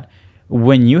is that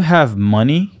when you have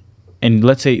money, and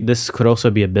let's say this could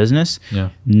also be a business,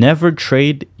 never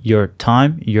trade your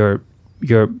time, your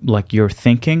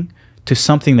thinking to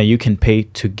something that you can pay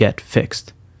to get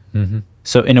fixed.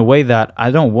 So in a way that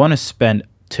I don't want to spend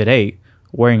today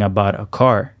worrying about a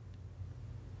car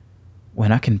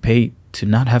when I can pay to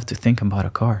not have to think about a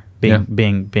car being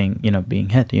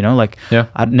hit, you know, like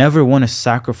I'd never want to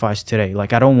sacrifice today.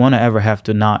 Like I don't want to ever have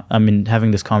to having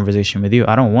this conversation with you,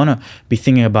 I don't want to be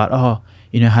thinking about, oh,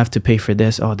 you know, I have to pay for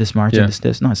this, oh, this margin,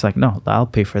 this. No, it's like, no, I'll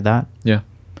pay for that. Yeah.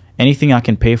 Anything I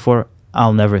can pay for,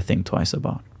 I'll never think twice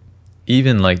about.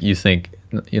 Even like you think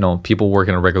people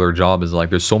working a regular job is like,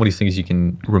 there's so many things you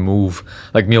can remove,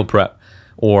 like meal prep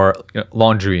or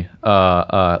laundry,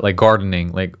 like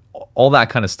gardening, like all that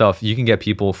kind of stuff. You can get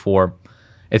people for,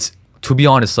 it's, to be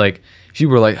honest, like if you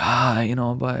were like,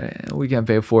 but we can't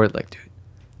pay for it. Like,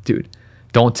 dude,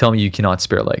 don't tell me you cannot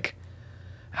spare like,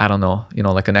 I don't know,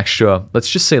 like an extra, let's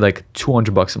just say like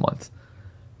 $200 a month.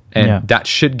 And that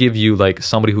should give you like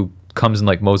somebody who comes and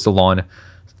like mows the lawn,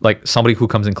 like somebody who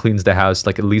comes and cleans the house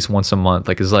like at least once a month,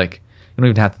 like is like, you don't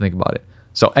even have to think about it.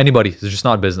 So anybody, it's just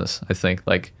not business, I think.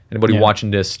 Like anybody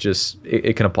watching this, just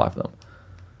it can apply for them.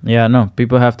 Yeah, no,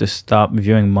 people have to stop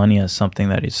viewing money as something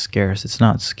that is scarce. It's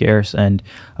not scarce. And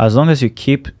as long as you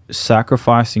keep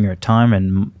sacrificing your time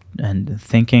and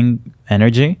thinking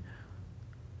energy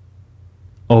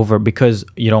over, because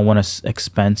you don't want to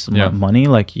expense money,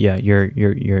 like you're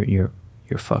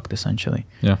fucked essentially.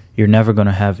 Yeah, you're never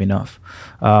gonna have enough.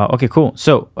 Okay, cool.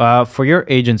 So for your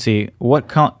agency, what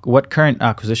current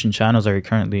acquisition channels are you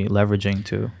currently leveraging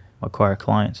to acquire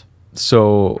clients?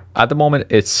 So at the moment,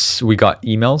 we got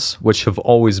emails, which have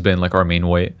always been like our main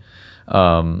way.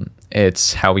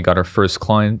 It's how we got our first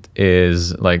client,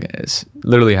 it's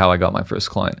literally how I got my first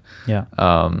client. Yeah.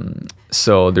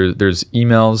 So there's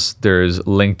emails, there's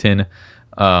LinkedIn,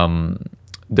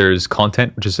 there's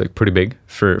content, which is like pretty big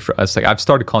for us. Like I've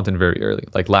started content very early,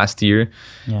 like last year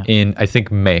in I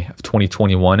think May of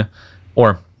 2021,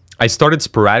 or I started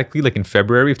sporadically like in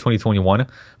February of 2021.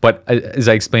 But as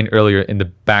I explained earlier in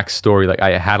the backstory, like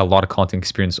I had a lot of content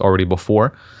experience already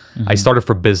before. I started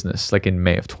for business like in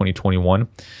May of 2021,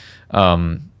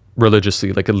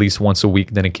 religiously, like at least once a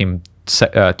week. Then it came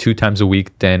 2 times a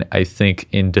week. Then I think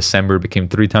in December it became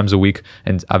 3 times a week,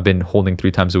 and I've been holding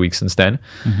 3 times a week since then.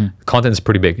 Content is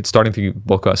pretty big. It's starting to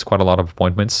book us quite a lot of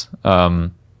appointments.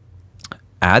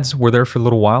 Ads were there for a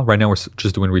little while. Right now we're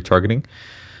just doing retargeting,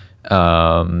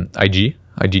 IG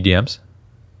DMs,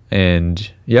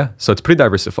 and so it's pretty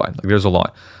diversified. Like there's a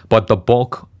lot, but the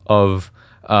bulk of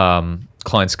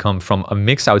clients come from a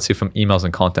mix, I would say, from emails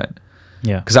and content.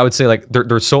 Yeah, because I would say like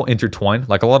they're so intertwined.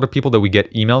 Like a lot of people that we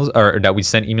get emails or that we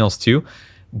send emails to,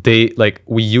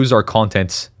 we use our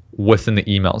content within the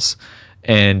emails,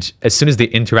 and as soon as they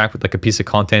interact with like a piece of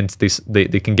content,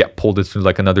 they can get pulled into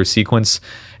like another sequence,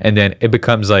 and then it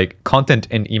becomes like content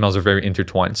and emails are very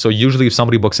intertwined. So usually if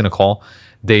somebody books in a call,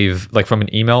 they've like from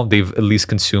an email, they've at least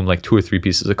consumed like 2 or 3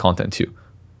 pieces of content too.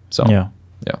 So yeah,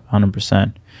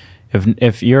 100%.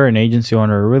 If you're an agency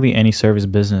owner or really any service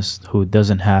business who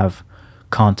doesn't have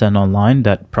content online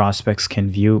that prospects can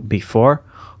view before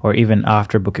or even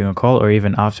after booking a call or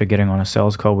even after getting on a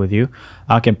sales call with you,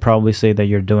 I can probably say that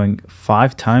you're doing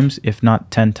 5 times, if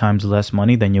not 10 times less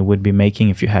money than you would be making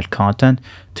if you had content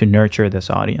to nurture this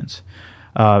audience.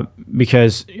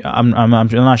 Because I'm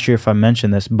not sure if I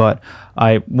mentioned this, but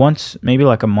I once, maybe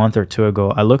like a month or 2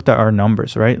 ago, I looked at our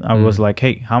numbers, right? I was like,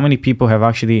 hey, how many people have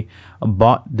actually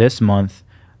bought this month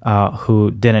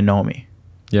who didn't know me?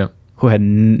 Yeah. Who had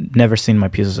never seen my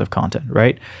pieces of content,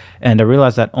 right? And I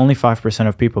realized that only 5%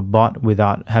 of people bought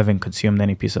without having consumed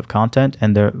any piece of content,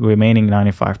 and the remaining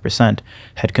 95%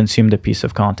 had consumed a piece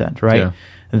of content, right? Yeah.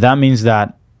 That means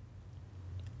that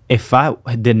if I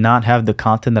did not have the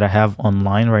content that I have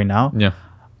online right now,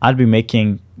 I'd be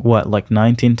making what, like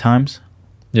 19 times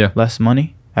less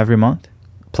money every month.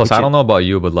 Plus, I don't know about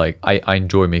you, but like I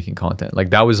enjoy making content. Like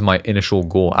that was my initial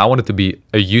goal. I wanted to be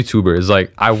a YouTuber. It's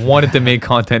like I wanted to make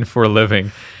content for a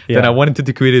living. Then I went into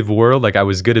the creative world. Like I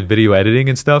was good at video editing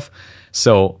and stuff.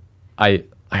 So I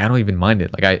don't even mind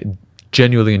it. Like I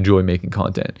genuinely enjoy making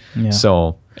content.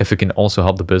 So if it can also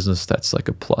help the business, that's like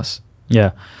a plus.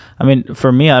 Yeah. I mean,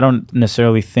 for me, I don't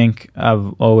necessarily think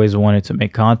I've always wanted to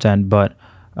make content, but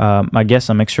I guess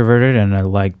I'm extroverted and I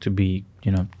like to be,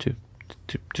 to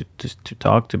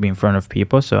talk, to be in front of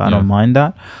people, so I don't mind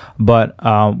that. But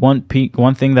one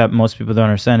thing that most people don't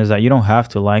understand is that you don't have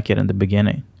to like it in the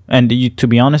beginning, and to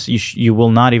be honest, you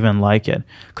will not even like it,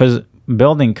 because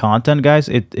building content, guys,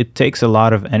 it takes a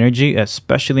lot of energy,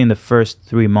 especially in the first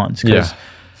 3 months.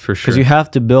 For sure. Because you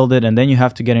have to build it, and then you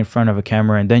have to get in front of a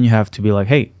camera, and then you have to be like,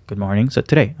 hey, good morning. So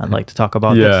today I'd like to talk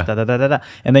about this,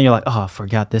 and then you're like, oh, I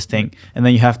forgot this thing. And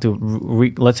then you have to,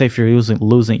 let's say if you're using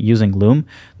Loom,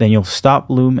 then you'll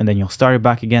stop Loom, and then you'll start it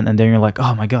back again. And then you're like,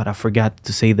 oh my God, I forgot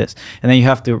to say this. And then you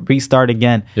have to restart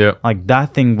again. Yeah. Like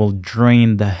that thing will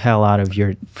drain the hell out of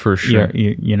your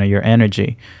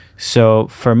energy. So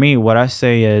for me, what I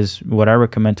say is, what I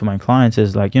recommend to my clients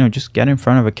is like, just get in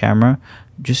front of a camera,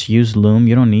 just use Loom.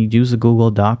 You don't need use a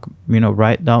Google Doc,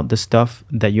 write out the stuff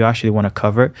that you actually want to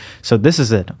cover. So this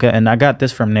is it. Okay. And I got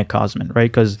this from Nick Cosman,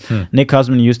 right? Because Nick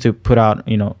Cosman used to put out,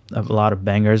 a lot of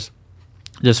bangers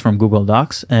just from Google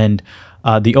Docs. And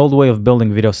the old way of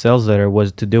building video sales letter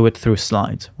was to do it through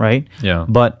slides, right? Yeah.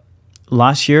 But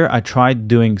last year I tried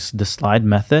doing the slide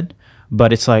method,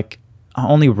 but it's like I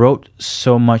only wrote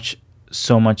so much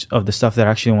of the stuff that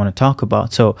I actually want to talk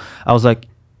about. So I was like,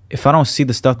 if I don't see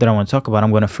the stuff that I want to talk about, I'm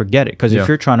going to forget it. Because if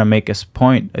you're trying to make a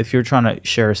point, if you're trying to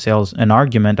share an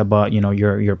argument about, you know,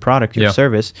 your product, your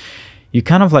service, you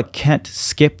kind of like can't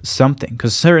skip something.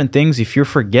 Because certain things, if you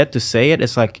forget to say it,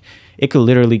 it's like it could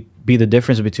literally be the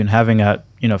difference between having a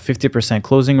 50%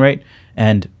 closing rate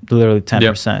and literally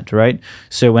 10%, right?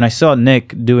 So when I saw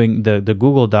Nick doing the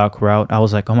Google Doc route, I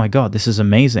was like, oh my God, this is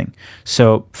amazing.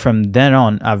 So from then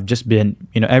on, I've just been,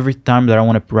 every time that I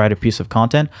want to write a piece of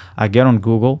content, I get on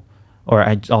Google, or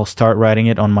I'll start writing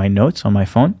it on my notes on my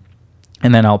phone,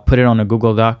 and then I'll put it on a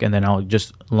Google Doc, and then I'll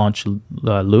just launch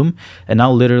Loom, and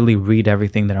I'll literally read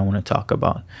everything that I want to talk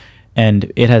about.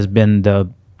 And it has been the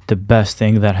best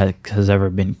thing that has ever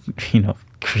been,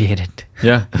 created.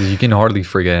 Yeah, because you can hardly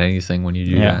forget anything when you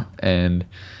do that. And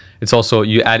it's also,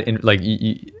 you add in, like,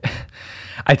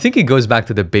 I think it goes back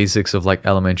to the basics of like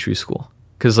elementary school.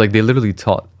 Because like they literally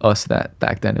taught us that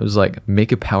back then. It was like,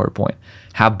 make a PowerPoint,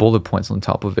 have bullet points on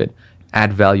top of it,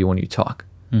 add value when you talk.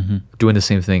 Doing the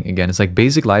same thing again. It's like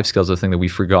basic life skills are the thing that we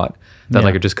forgot that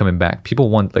like are just coming back. People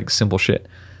want like simple shit.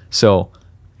 So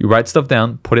you write stuff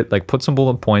down, put some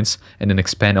bullet points, and then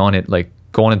expand on it, like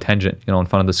go on a tangent, in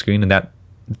front of the screen, and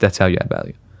that's how you add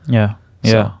value. Yeah,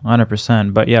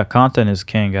 100%. But yeah, content is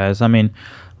king, guys. I mean,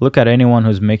 look at anyone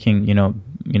who's making, a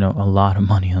lot of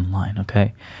money online,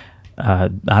 okay? I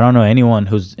don't know anyone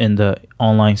who's in the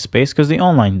online space, because the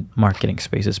online marketing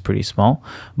space is pretty small.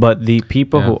 But the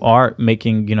people who are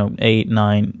making, 8,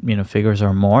 9, figures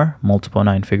or more, multiple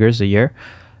 9 figures a year,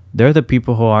 they're the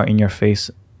people who are in your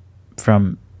face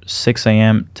from 6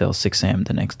 a.m. till 6 a.m.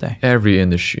 the next day. Every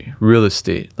industry, real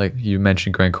estate, like you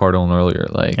mentioned Grant Cardone earlier,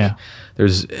 like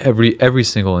there's every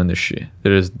single industry.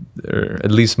 There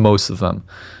at least most of them.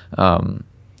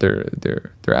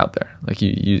 They're out there. Like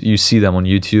you see them on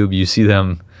YouTube, you see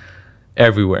them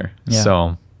everywhere.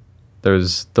 So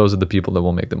those are the people that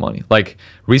will make the money. Like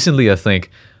recently, I think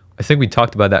we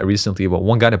talked about that recently, but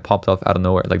one guy that popped off out of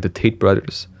nowhere, like the Tate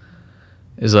brothers,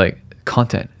 is like,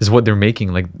 content is what they're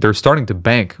making. Like they're starting to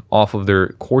bank off of their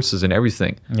courses and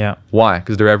everything. Why?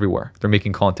 Because they're everywhere. They're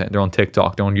making content. They're on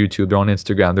TikTok, they're on YouTube, they're on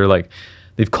Instagram. They're like,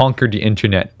 they've conquered the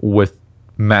internet with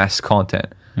mass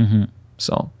content.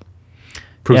 So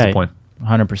proves the point.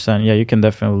 100%. Yeah, you can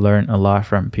definitely learn a lot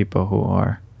from people who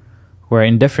are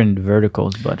in different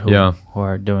verticals, but who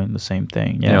are doing the same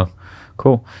thing.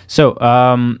 Cool. So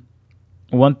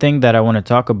one thing that I want to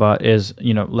talk about is,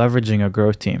 leveraging a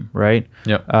growth team, right?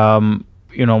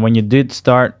 When you did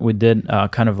start, we did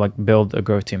kind of like build a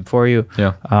growth team for you.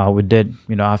 We did,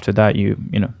 after that, you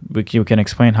can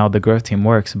explain how the growth team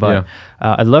works. But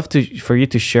I'd love for you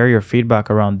to share your feedback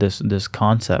around this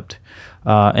concept.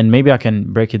 And maybe I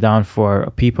can break it down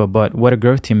for people. But what a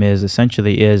growth team is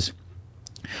essentially is,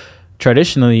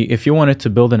 traditionally, if you wanted to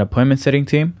build an appointment setting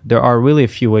team, there are really a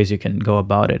few ways you can go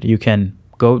about it. You can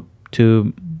go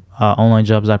to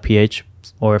onlinejobs.ph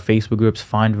or Facebook groups,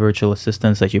 find virtual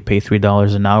assistants that you pay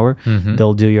 $3 an hour.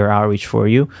 They'll do your outreach for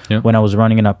you. When I was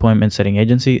running an appointment setting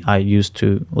agency, I used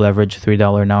to leverage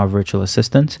 $3 an hour virtual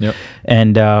assistants.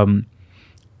 And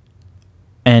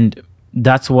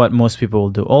that's what most people will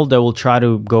do. Or they will try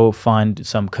to go find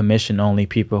some commission-only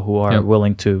people who are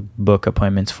willing to book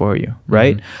appointments for you,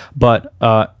 right? But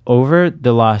over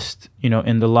the last,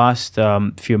 in the last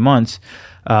few months,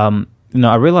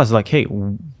 I realized like, hey,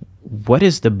 what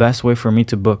is the best way for me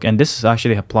to book? And this is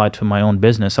actually applied to my own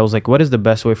business. I was like, what is the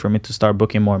best way for me to start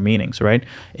booking more meetings, right?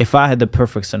 If I had the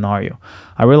perfect scenario,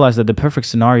 I realized that the perfect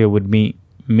scenario would be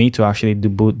me to actually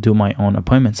do my own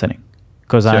appointment setting,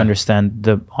 because I understand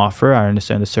the offer, I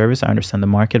understand the service, I understand the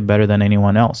market better than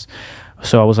anyone else.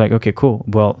 So I was like, okay, cool.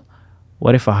 Well,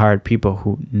 what if I hired people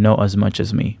who know as much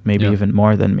as me, maybe even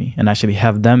more than me, and actually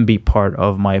have them be part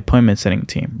of my appointment setting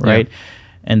team, right?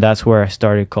 And that's where I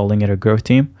started calling it a growth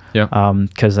team.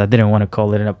 Because I didn't want to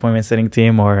call it an appointment setting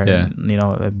team or a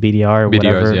BDR or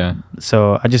whatever.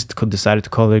 So I just decided to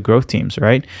call it growth teams,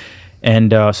 right?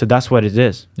 And so that's what it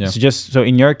is. So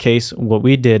in your case, what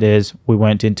we did is we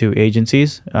went into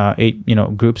agencies,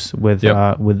 groups with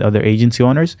other agency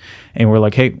owners, and we're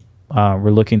like, hey, we're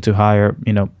looking to hire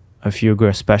a few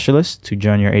growth specialists to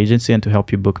join your agency and to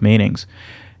help you book meetings.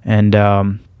 And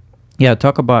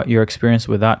talk about your experience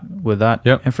with that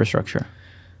infrastructure.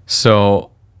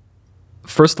 So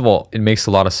first of all, it makes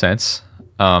a lot of sense,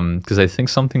 because I think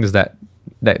some things that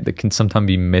can sometimes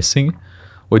be missing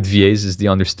with VAs is the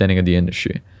understanding of the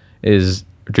industry. Is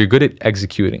they're good at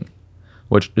executing,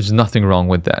 which there's nothing wrong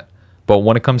with that. But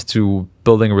when it comes to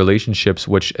building relationships,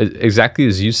 which exactly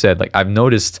as you said, like I've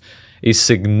noticed a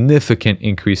significant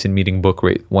increase in meeting book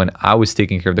rate when I was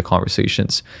taking care of the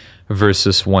conversations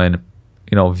versus when,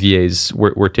 VAs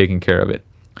were taking care of it.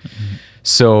 Mm-hmm.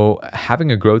 So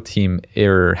having a growth team,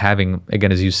 or having,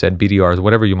 again, as you said, BDRs,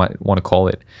 whatever you might want to call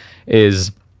it,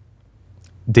 is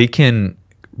they can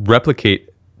replicate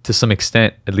to some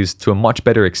extent, at least to a much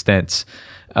better extent,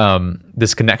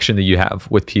 this connection that you have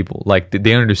with people. Like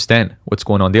they understand what's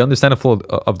going on. They understand the flow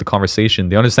of the conversation.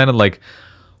 They understand like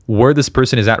where this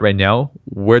person is at right now,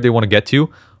 where they want to get to.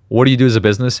 What do you do as a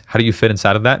business? How do you fit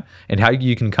inside of that? And how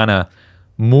you can kind of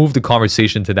move the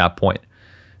conversation to that point.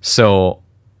 So,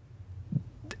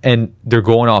 and they're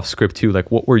going off script too.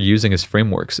 Like what we're using is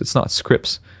frameworks. It's not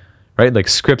scripts, right? Like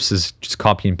scripts is just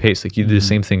copy and paste. Like you do the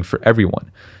same thing for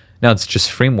everyone. Now it's just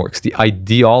frameworks, the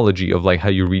ideology of like how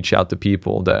you reach out to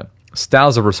people, the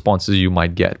styles of responses you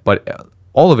might get, but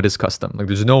all of it is custom. Like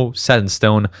there's no set in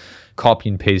stone copy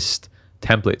and paste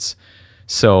templates.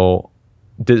 So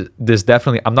this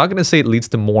definitely, I'm not going to say it leads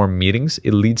to more meetings.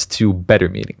 It leads to better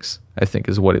meetings, I think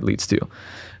is what it leads to.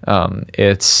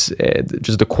 It's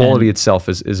just the quality itself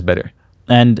is better.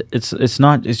 And it's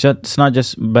not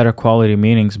just better quality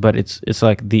meetings, but it's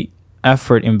like the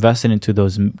effort invested into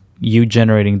those, you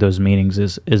generating those meetings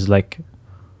is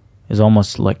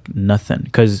almost like nothing.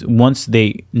 Because once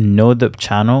they know the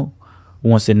channel,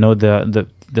 once they know the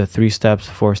 3-step,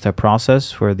 4-step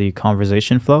process for the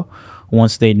conversation flow,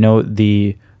 once they know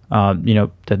the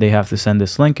that they have to send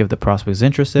this link if the prospect is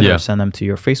interested, or send them to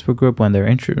your Facebook group when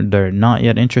they're not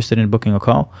yet interested in booking a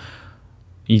call,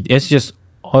 it's just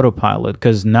autopilot,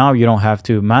 because now you don't have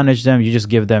to manage them. You just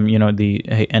give them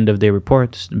the end of day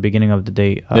report, beginning of the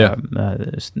day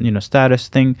status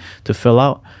thing to fill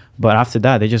out, but after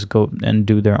that they just go and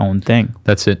do their own thing.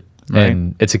 That's it. Right?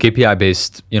 And it's a KPI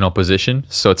based position,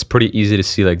 so it's pretty easy to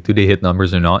see like do they hit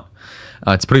numbers or not.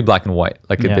 It's pretty black and white.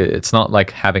 Like it's not like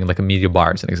having like a media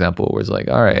bar as an example, where it's like,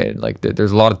 all right, like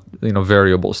there's a lot of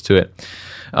variables to it.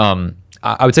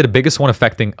 I would say the biggest one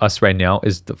affecting us right now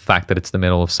is the fact that it's the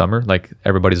middle of summer. Like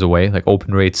everybody's away. Like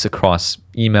open rates across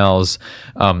emails,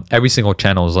 every single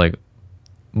channel is like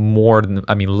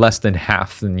less than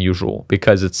half than usual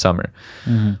because it's summer.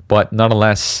 Mm-hmm. But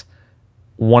nonetheless,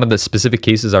 one of the specific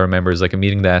cases I remember is like a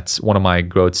meeting that one of my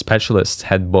growth specialists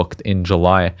had booked in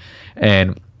July,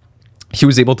 and he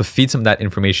was able to feed some of that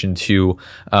information to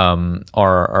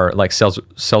our like sales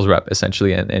rep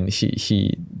essentially, and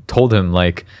he told him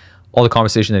like all the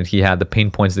conversation that he had, the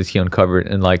pain points that he uncovered,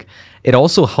 and like it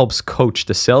also helps coach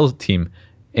the sales team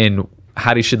in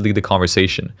how they should lead the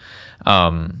conversation.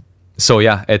 So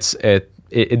yeah,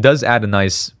 it does add a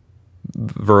nice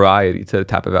variety to the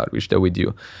type of outreach that we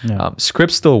do.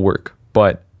 Scripts still work,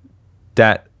 but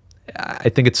that, I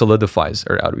think it solidifies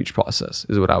our outreach process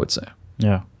is what I would say.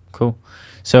 Yeah, cool.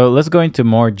 So let's go into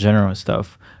more general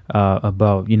stuff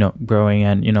about growing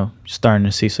and starting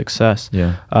to see success.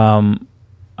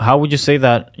 How would you say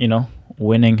that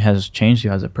winning has changed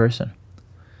you as a person?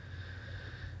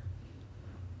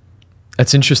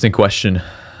 That's an interesting question.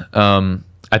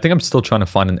 I think I'm still trying to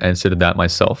find an answer to that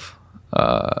myself.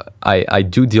 I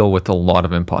do deal with a lot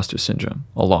of imposter syndrome,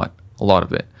 a lot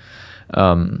of it.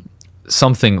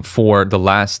 Something for the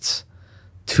last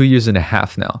 2.5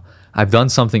 years now. I've done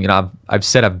something, I've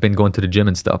said I've been going to the gym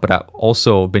and stuff, but I've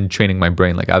also been training my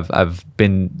brain. Like I've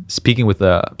been speaking with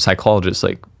a psychologist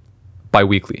like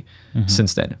bi-weekly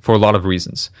since then for a lot of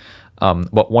reasons.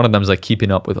 But one of them is like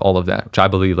keeping up with all of that, which I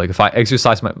believe, like if I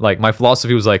exercise my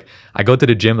philosophy was like, I go to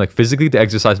the gym like physically to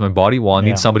exercise my body, while I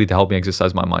need somebody to help me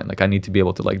exercise my mind. Like I need to be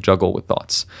able to like juggle with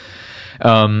thoughts.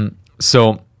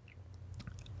 So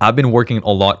I've been working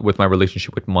a lot with my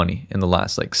relationship with money in the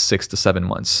last like 6 to 7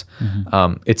 months.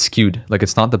 It's skewed, like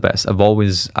it's not the best.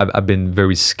 I've been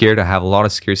very scared. I have a lot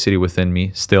of scarcity within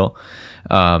me still.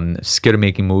 Scared of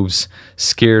making moves,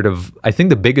 scared of, I think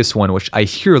the biggest one, which I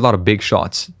hear a lot of big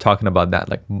shots talking about that,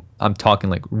 like I'm talking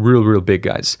like real big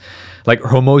guys. Like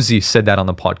Hormozi said that on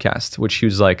the podcast, which he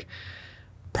was like,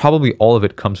 probably all of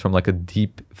it comes from like a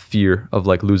deep fear of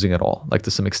like losing it all, like to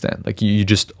some extent. Like you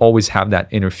just always have that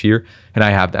inner fear, and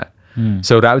I have that.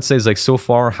 So what I would say is like, so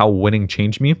far how winning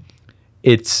changed me,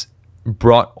 it's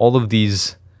brought all of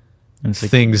these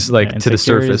things like to the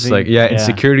surface, like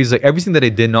insecurities, like everything that I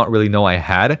did not really know I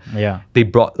had,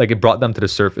 it brought them to the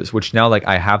surface, which now like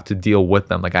I have to deal with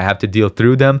them. Like I have to deal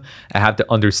through them. I have to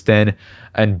understand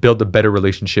and build a better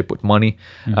relationship with money.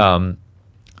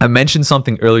 I mentioned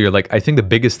something earlier. Like, I think the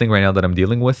biggest thing right now that I'm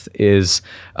dealing with is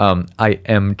I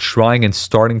am trying and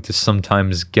starting to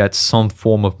sometimes get some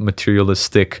form of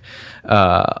materialistic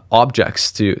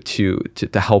objects to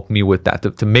help me with that,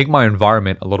 to make my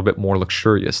environment a little bit more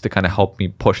luxurious, to kind of help me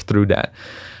push through that.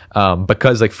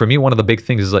 Because like for me, one of the big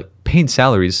things is like paying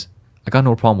salaries. I got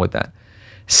no problem with that.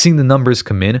 Seeing the numbers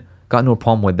come in, got no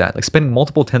problem with that. Like spending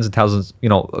multiple tens of thousands,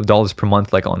 of dollars per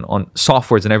month, like on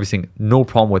softwares and everything, no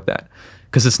problem with that.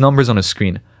 Because it's numbers on a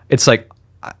screen. It's like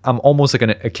I'm almost like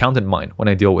an accountant mind when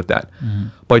I deal with that.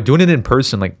 By doing it in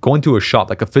person, like going to a shop,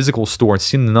 like a physical store, and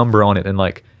seeing the number on it and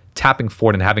like tapping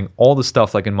for it and having all the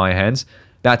stuff like in my hands,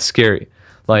 that's scary.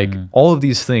 Like all of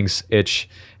these things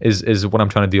is what I'm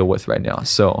trying to deal with right now.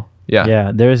 So yeah.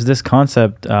 Yeah, there's this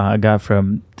concept I got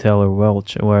from Taylor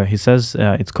Welch where he says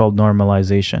it's called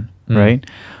normalization, right?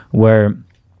 Where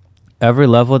every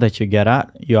level that you get at,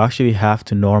 you actually have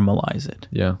to normalize it.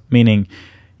 Yeah. Meaning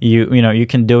you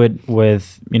can do it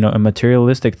with, a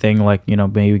materialistic thing like,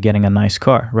 maybe getting a nice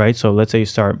car, right? So let's say you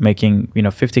start making,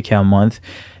 $50K a month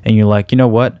and you're like, you know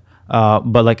what?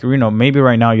 But like, maybe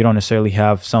right now you don't necessarily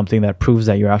have something that proves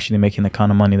that you're actually making the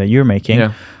kind of money that you're making.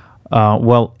 Yeah.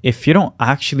 Well, if you don't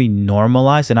actually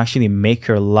normalize and actually make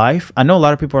your life, I know a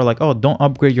lot of people are like, oh, don't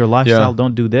upgrade your lifestyle,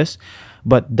 don't do this.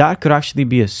 But that could actually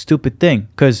be a stupid thing,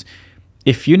 because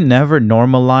if you never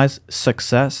normalize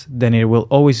success, then it will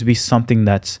always be something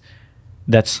that's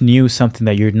new, something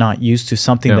that you're not used to,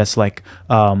 something that's like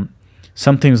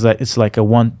something that it's like a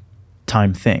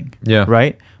one-time thing,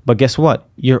 right? But guess what?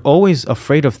 You're always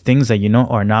afraid of things that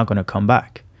are not going to come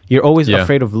back. You're always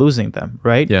afraid of losing them,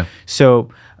 right? Yeah. So,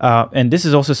 and this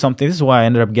is also something, this is why I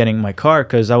ended up getting my car,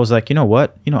 because I was like, you know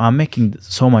what? I'm making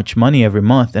so much money every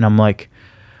month, and I'm like,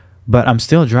 but I'm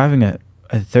still driving a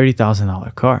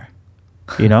 $30,000 car.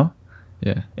 Yeah.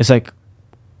 It's like,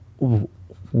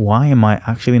 why am I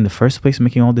actually in the first place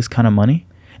making all this kind of money?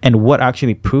 And what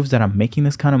actually proves that I'm making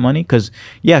this kind of money? Because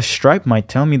Stripe might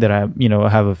tell me that I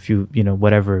have a few,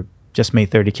 whatever, just made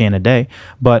 30K in a day,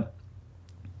 but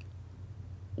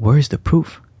where's the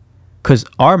proof? Because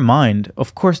our mind,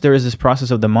 of course, there is this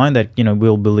process of the mind that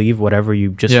will believe whatever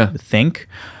you just think,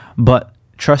 but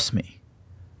trust me,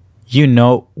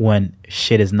 when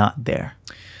shit is not there.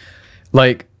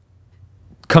 Like,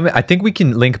 I think we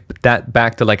can link that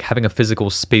back to like having a physical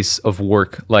space of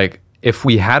work. Like if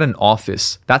we had an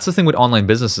office, that's the thing with online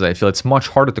businesses. I feel it's much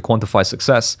harder to quantify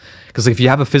success, because if you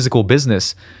have a physical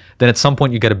business, then at some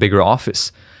point you get a bigger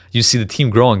office. You see the team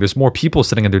growing. There's more people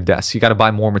sitting at their desks. You got to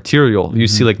buy more material. You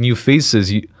see like new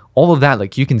faces. All of that,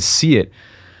 like you can see it.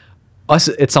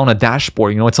 It's on a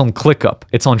dashboard. It's on ClickUp.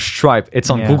 It's on Stripe. It's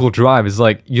on Google Drive. It's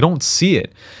like you don't see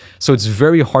it. So it's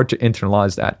very hard to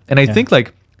internalize that. And I think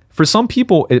like for some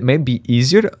people, it may be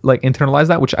easier to like internalize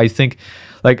that, which I think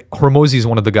like Hormozi is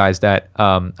one of the guys that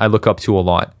I look up to a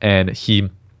lot. And he's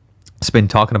been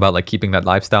talking about like keeping that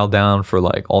lifestyle down for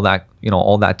like all that,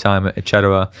 all that time,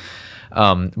 etc.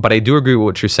 But I do agree with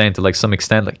what you're saying to like some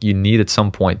extent. Like you need at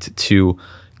some point to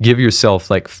give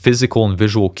yourself like physical and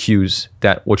visual cues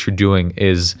that what you're doing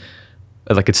is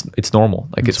like it's normal.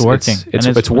 Like it's working. It's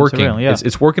working.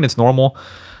 It's working. It's normal.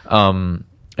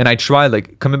 And I try,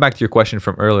 like, coming back to your question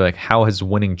from earlier, like how has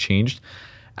winning changed?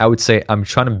 I would say I'm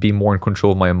trying to be more in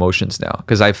control of my emotions now,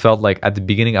 because I felt like at the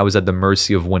beginning I was at the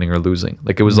mercy of winning or losing.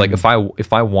 Like it was like if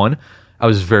I won, I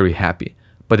was very happy,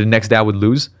 but the next day I would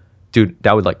lose, dude,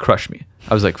 that would like crush me.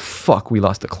 I was like, fuck, we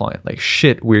lost a client. Like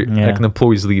shit, like an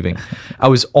employee's leaving. I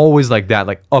was always like that,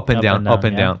 like up and down.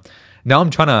 Now I'm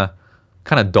trying to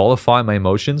kind of dullify my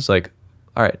emotions. Like,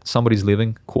 all right, somebody's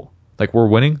leaving, cool. Like we're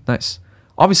winning, nice.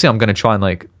 Obviously, I'm gonna try and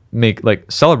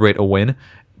like celebrate a win,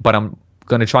 but I'm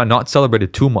gonna try not celebrate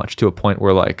it too much to a point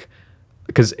where like,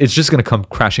 because it's just gonna come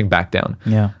crashing back down.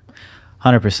 Yeah,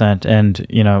 100%. And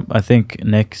I think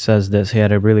Nick says this. He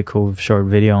had a really cool short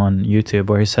video on YouTube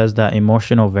where he says that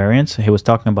emotional variance. He was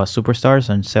talking about superstars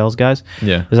and sales guys.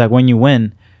 Yeah, it's like when you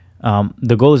win,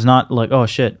 the goal is not like, oh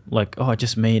shit, like, oh, I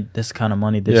just made this kind of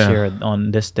money this year on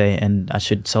this day and I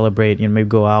should celebrate, maybe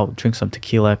go out, drink some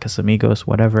tequila, Casamigos,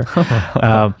 whatever.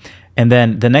 And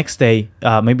then the next day,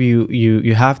 maybe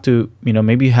you have to,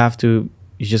 maybe you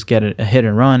just get a hit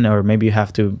and run, or maybe you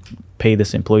have to pay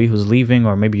this employee who's leaving,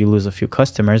 or maybe you lose a few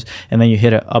customers, and then you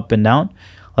hit it up and down.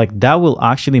 Like that will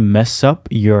actually mess up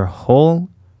your whole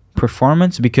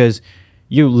performance, because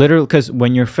because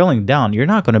when you're feeling down, you're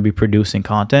not going to be producing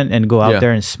content and go out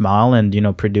there and smile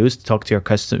and produce, talk to your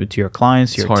customer, to your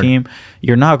clients, your team.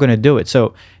 You're not going to do it.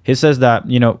 So he says that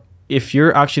if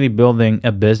you're actually building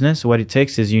a business, what it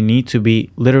takes is you need to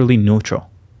be literally neutral,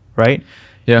 right?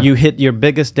 Yeah. You hit your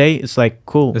biggest day, it's like,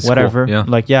 cool, It's whatever. cool, yeah.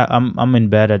 Like, yeah, I'm in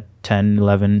bed at 10,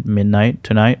 11 midnight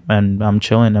tonight, and I'm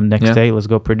chilling. And next Yeah. day, let's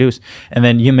go produce. And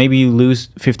then you lose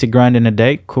 50 grand in a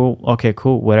day. Cool. Okay,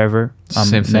 cool. Whatever.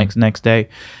 Same thing. Next day.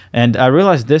 And I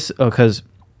realized this because,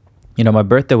 you know, my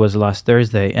birthday was last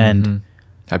Thursday, and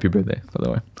Happy birthday, by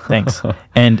the way. thanks.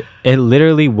 And it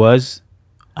literally was,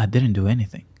 I didn't do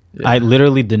anything. Yeah. I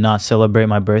literally did not celebrate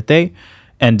my birthday.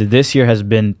 And this year has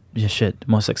been the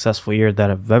most successful year that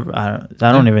I've ever. I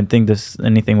don't even think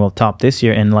anything will top this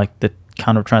year, and like the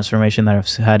kind of transformation that I've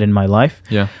had in my life.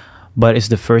 Yeah. But it's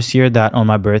the first year that on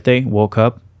my birthday, woke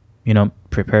up, you know,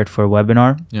 prepared for a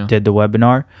webinar, Yeah. did the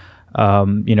webinar.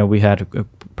 You know, we had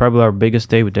probably our biggest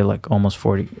day. We did like almost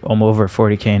over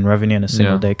 40K in revenue in a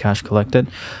single day, cash collected.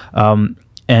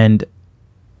 And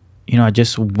you know, I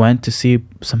just went to see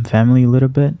some family a little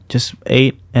bit, just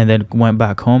ate, and then went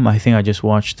back home. I think I just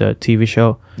watched a TV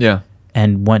show. Yeah.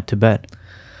 And went to bed.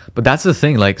 But that's the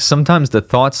thing. Like sometimes the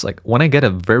thoughts, like when I get a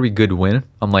very good win,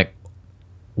 I'm like,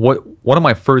 one of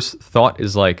my first thought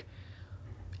is like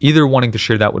either wanting to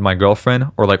share that with my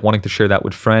girlfriend or like wanting to share that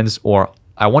with friends, or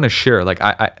I want to share. Like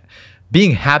I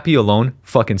being happy alone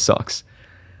fucking sucks.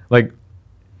 Like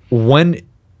and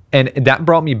that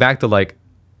brought me back to like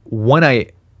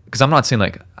because I'm not saying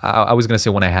like I was gonna say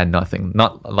when I had nothing,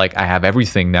 not like I have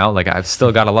everything now. Like I've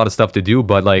still got a lot of stuff to do,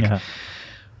 but like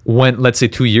when, let's say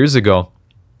 2 years ago,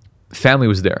 family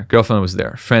was there, girlfriend was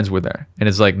there, friends were there, and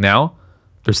it's like now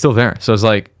they're still there. So it's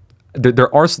like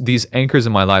there are these anchors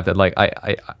in my life that like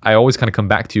I always kind of come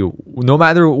back to, no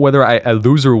matter whether I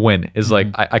lose or win. Is like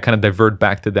I kind of divert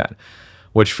back to that,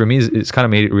 which for me is kind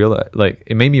of made it real. Like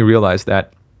it made me realize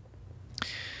that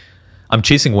I'm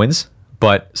chasing wins,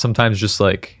 but sometimes just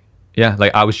like. Yeah,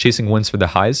 like I was chasing wins for the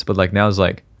highs, but like now it's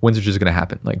like wins are just gonna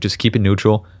happen. Like just keep it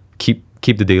neutral, keep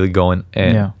the daily going,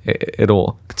 and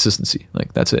it'll consistency.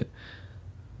 Like that's it.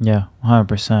 Yeah,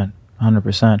 100%,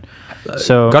 100%.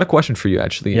 So got a question for you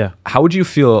actually. Yeah. How would you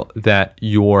feel that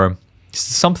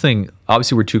something?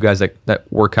 Obviously, we're two guys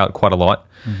that work out quite a lot.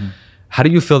 How do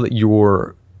you feel that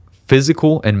your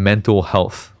physical and mental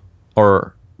health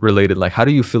are related? Like, how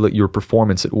do you feel that your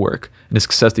performance at work and the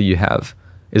success that you have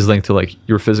is linked to like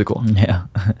your physical? Yeah.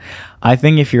 I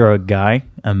think if you're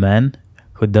a man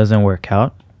who doesn't work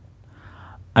out,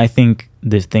 I think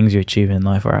the things you achieve in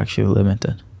life are actually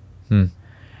limited.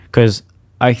 Because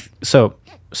so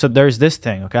there's this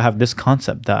thing, okay? I have this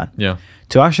concept that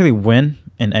to actually win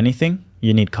in anything,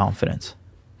 you need confidence,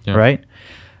 right?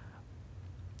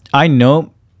 I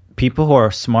know people who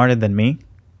are smarter than me,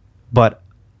 but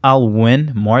I'll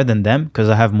win more than them because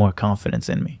I have more confidence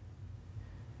in me.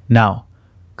 Now,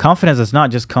 confidence does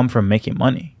not just come from making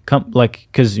money.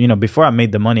 Because you know, before I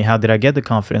made the money, how did I get the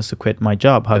confidence to quit my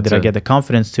job? How did I get the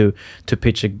confidence to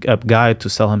pitch a guy to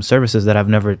sell him services that I've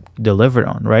never delivered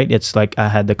on? Right? It's like I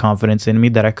had the confidence in me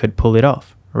that I could pull it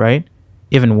off. Right?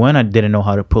 Even when I didn't know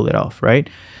how to pull it off. Right?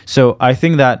 So I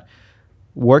think that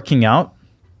working out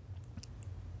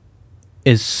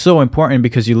is so important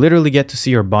because you literally get to see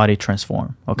your body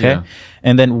transform. Okay,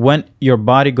 and then when your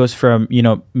body goes from, you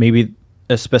know, maybe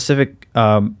a specific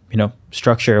you know,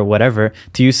 structure or whatever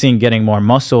to you seeing getting more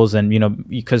muscles, and you know,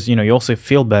 because you know, you also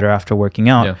feel better after working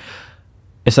out.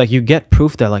 It's like you get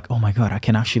proof that like, oh my god, I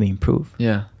can actually improve.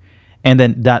 And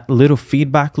then that little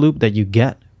feedback loop that you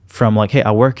get from like, hey,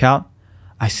 I work out,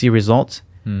 I see results,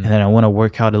 and then I want to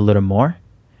work out a little more.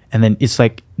 And then it's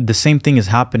like the same thing is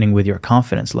happening with your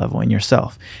confidence level in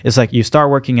yourself. It's like you start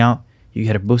working out, you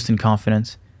get a boost in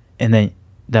confidence, and then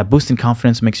that boost in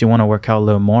confidence makes you want to work out a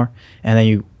little more, and then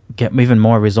you get even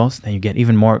more results, then you get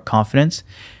even more confidence.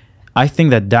 I think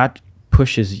that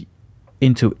pushes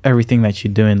into everything that you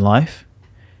do in life.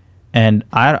 And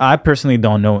I personally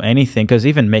don't know anything, because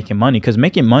even making money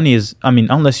is, I mean,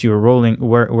 unless you're wearing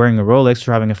a Rolex,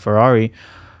 driving a Ferrari,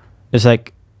 it's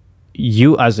like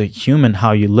you as a human,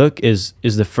 how you look is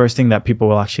the first thing that people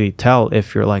will actually tell.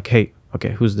 If you're like, hey,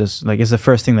 okay, who's this? Like, it's the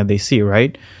first thing that they see,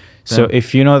 right? So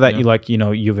if you know that you like, you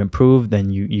know, you've improved, then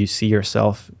you see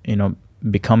yourself, you know,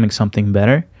 becoming something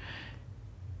better.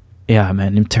 Yeah,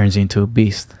 man, it turns you into a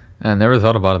beast. I never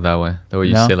thought about it that way. The way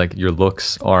you say like your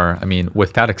looks are, I mean,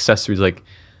 without accessories, like,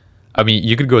 I mean,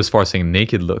 you could go as far as saying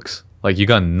naked looks. Like you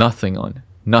got nothing on,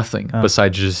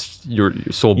 besides just your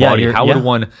soul body.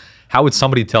 How would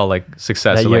somebody tell like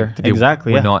success? Like,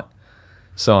 exactly. Not.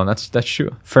 So that's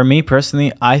true. For me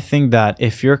personally, I think that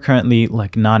if you're currently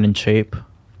like not in shape,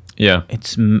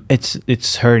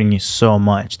 it's hurting you so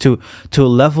much to a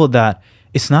level that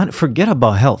it's not, forget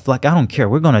about health. Like, I don't care.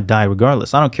 We're going to die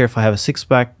regardless. I don't care if I have a six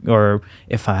pack or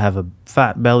if I have a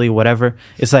fat belly, whatever.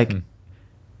 It's like,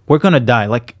 we're gonna die.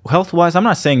 Like health wise, I'm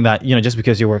not saying that, you know, just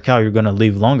because you work out you're gonna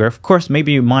live longer. Of course,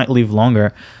 maybe you might live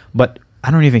longer, but I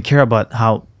don't even care about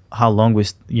how long we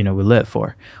live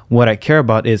for. What I care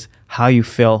about is how you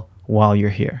feel while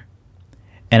you're here.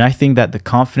 And I think that the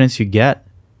confidence you get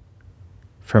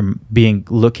from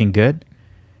looking good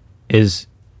is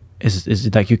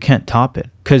like you can't top it.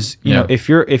 Because you know, if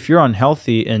you're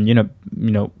unhealthy and you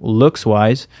know looks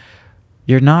wise,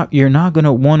 you're not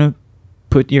gonna want to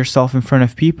put yourself in front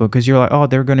of people because you're like, oh,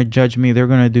 they're gonna judge me, they're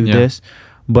gonna do this.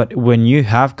 But when you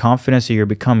have confidence that you're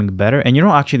becoming better, and you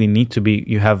don't actually need to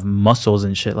you have muscles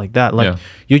and shit like that. Like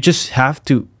you just have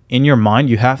to, in your mind,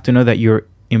 you have to know that you're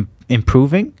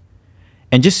improving.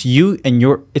 And just you and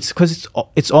it's because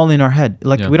it's all in our head.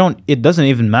 Like it doesn't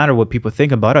even matter what people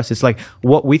think about us. It's like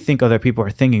what we think other people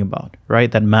are thinking about, right?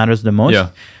 That matters the most. Yeah.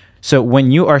 So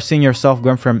when you are seeing yourself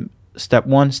going from step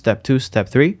 1, step 2, step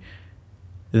 3,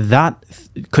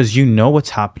 because you know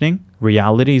what's happening,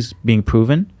 reality is being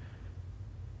proven.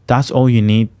 That's all you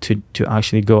need to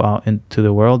actually go out into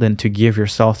the world and to give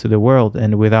yourself to the world,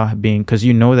 and without because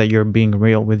you know that you're being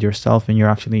real with yourself and you're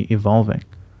actually evolving.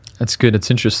 That's good.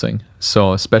 It's interesting.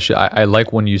 So especially, I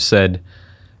like when you said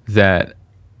that,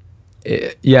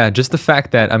 just the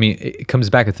fact that, I mean, it comes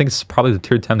back. I think it's probably the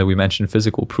 3rd time that we mentioned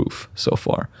physical proof so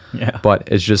far. Yeah. But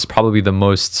it's just probably the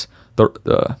most,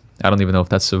 I don't even know if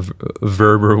that's a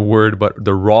verb or a word, but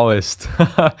the rawest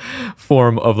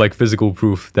form of like physical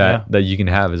proof that you can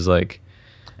have is like.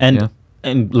 And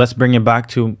let's bring it back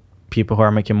to people who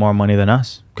are making more money than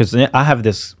us. Because I have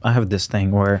this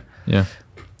thing where. Yeah.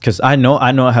 Because I know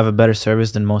I have a better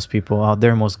service than most people out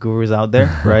there, most gurus out there,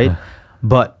 right?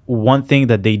 But one thing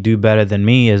that they do better than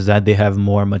me is that they have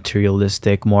more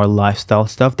materialistic, more lifestyle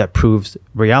stuff that proves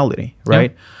reality, right?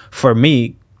 Yeah. For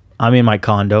me, I'm in my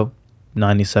condo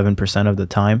 97% of the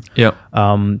time. Yeah.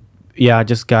 I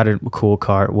just got a cool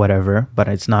car, whatever, but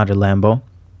it's not a Lambo.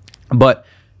 But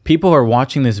people who are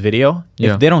watching this video,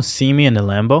 if they don't see me in a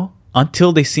Lambo,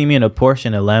 until they see me in a Porsche,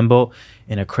 in a Lambo,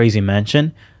 in a crazy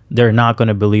mansion, they're not going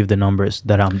to believe the numbers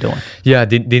that I'm doing. Yeah,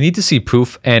 they need to see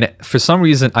proof. And for some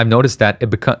reason, I've noticed that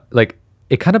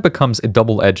it kind of becomes a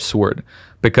double-edged sword,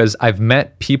 because I've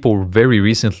met people very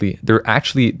recently. They're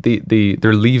actually,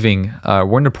 they're leaving.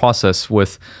 We're in the process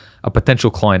with a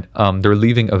potential client. They're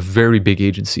leaving a very big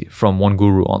agency from one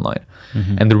guru online.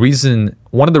 And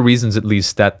one of the reasons at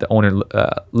least that the owner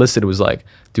listed was like,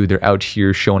 dude, they're out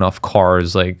here showing off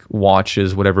cars, like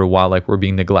watches, whatever, while like we're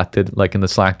being neglected, like in the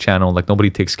Slack channel, like nobody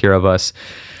takes care of us.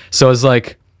 So it's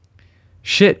like,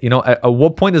 shit, you know, at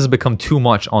what point does it become too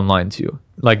much online to you?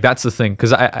 Like that's the thing.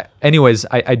 Because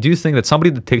I do think that somebody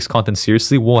that takes content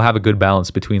seriously will have a good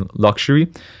balance between luxury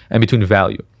and between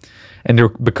value. And there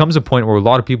becomes a point where a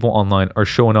lot of people online are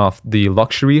showing off the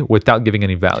luxury without giving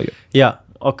any value. Yeah.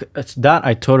 Okay, it's that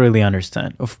I totally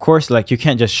understand. Of course, like you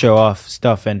can't just show off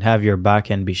stuff and have your back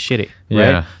end be shitty,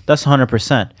 right? Yeah. That's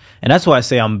 100%. And that's why I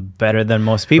say I'm better than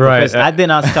most people, because I did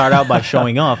not start out by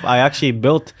showing off. I actually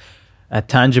built a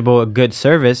good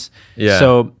service. Yeah.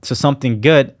 So something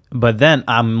good, but then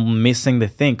I'm missing the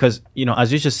thing because, you know,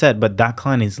 as you just said, but that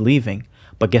client is leaving.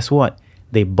 But guess what?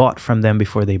 They bought from them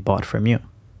before they bought from you.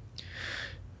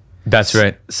 That's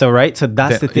right. So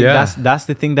that's the thing. That's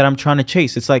the thing that I'm trying to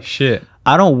chase. It's like, shit,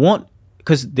 I don't want,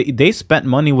 because they spent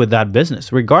money with that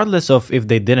business, regardless of if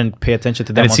they didn't pay attention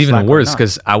to them. And it's even worse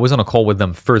because I was on a call with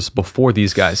them first before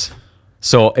these guys.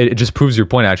 So it just proves your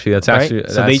point. Actually, that's actually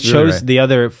so they chose the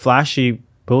other flashy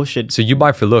bullshit. So you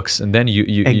buy for looks, and then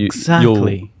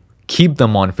you'll keep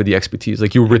them on for the expertise.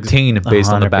 Like you retain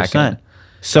based 100%. On the back end.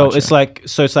 So gotcha. it's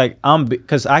like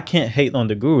because I can't hate on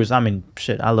the gurus. I mean,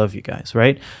 shit, I love you guys,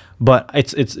 right? But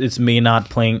it's me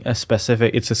not playing a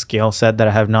specific. It's a skill set that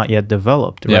I have not yet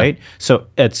developed, right? So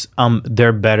it's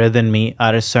they're better than me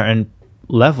at a certain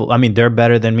level. I mean, they're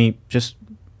better than me just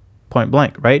point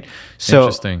blank, right? So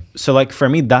interesting. So like for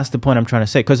me, that's the point I'm trying to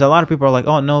say. Because a lot of people are like,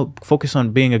 oh no, focus on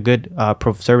being a good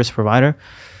service provider.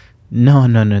 No,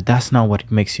 that's not what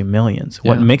makes you millions.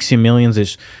 Yeah. What makes you millions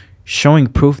is showing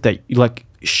proof that like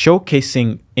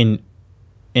showcasing in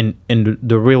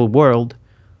the real world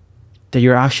that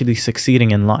you're actually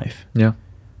succeeding in life. Yeah.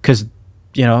 Because,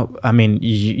 you know, I mean,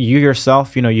 you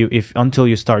yourself, you know, until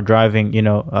you start driving, you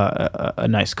know, a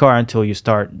nice car, until you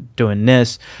start doing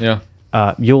this,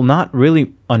 you'll not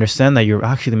really understand that you're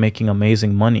actually making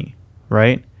amazing money,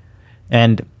 right?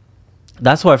 And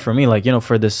that's why for me, like, you know,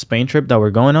 for this Spain trip that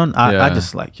we're going on, I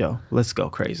just like, yo, let's go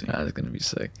crazy. That's gonna be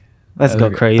sick. Let's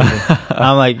go crazy.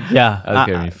 I'm like, yeah,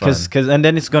 that's gonna be fun. Cause and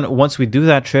then it's gonna, once we do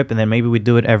that trip, and then maybe we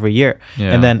do it every year,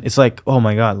 and then it's like, oh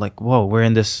my god, like, whoa, we're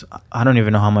in this. I don't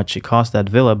even know how much it cost, that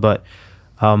villa, but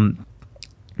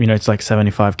you know, it's like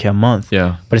 75K a month.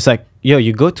 Yeah. But it's like, yo,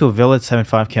 you go to a villa at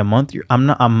 75K a month.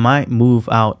 I might move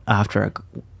out after I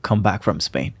come back from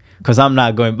Spain, because I'm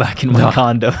not going back in my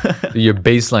condo. Your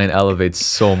baseline elevates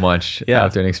so much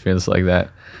after an experience like that.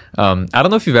 I don't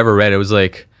know if you've ever read, it was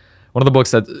like one of the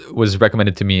books that was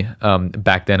recommended to me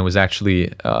back then was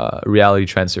actually Reality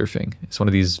Transurfing. It's one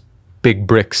of these big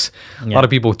bricks. A lot of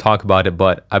people talk about it,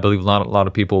 but I believe a lot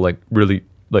of people like really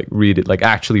like read it, like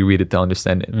actually read it to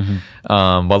understand it.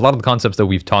 But a lot of the concepts that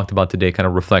we've talked about today kind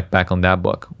of reflect back on that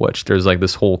book, which there's like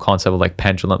this whole concept of like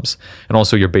pendulums and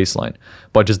also your baseline,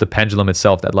 but just the pendulum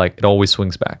itself, that like it always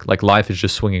swings back. Like life is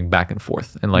just swinging back and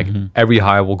forth, and like every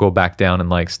high will go back down and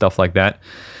like stuff like that.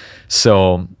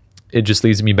 So it just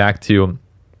leads me back to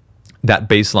that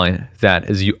baseline, that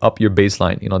as you up your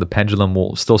baseline, you know, the pendulum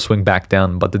will still swing back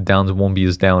down, but the downs won't be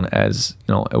as down as,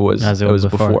 you know, it was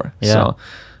before. Yeah. So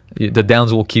the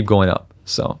downs will keep going up.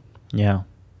 So yeah.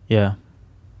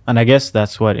 And I guess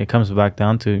that's what it comes back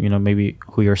down to, you know, maybe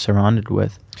who you're surrounded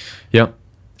with. Yeah.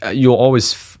 You'll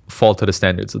always fall to the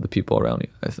standards of the people around you,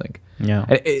 I think. Yeah.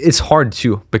 And it's hard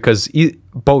too, because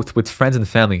both with friends and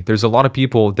family, there's a lot of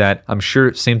people that I'm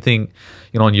sure, same thing,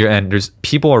 you know, on your end, there's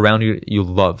people around you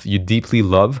you deeply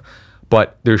love,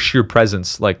 but their sheer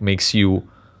presence like makes you,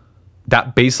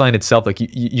 that baseline itself, like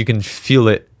you can feel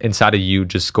it inside of you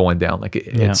just going down. Like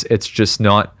it's just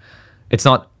not, it's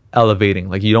not elevating.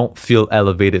 Like you don't feel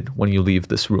elevated when you leave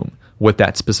this room with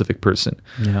that specific person.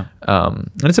 Yeah.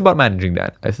 And it's about managing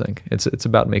that. I think it's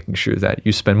about making sure that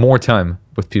you spend more time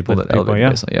with people that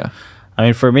elevate. Yeah. I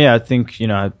mean, for me, I think, you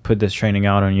know, I put this training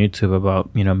out on YouTube about,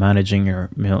 you know, managing your,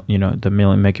 you know,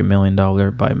 make $1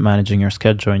 million by managing your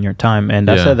schedule and your time. And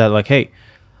I said that like, hey,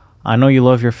 I know you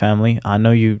love your family. I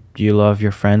know you love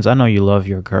your friends. I know you love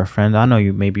your girlfriend. I know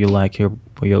you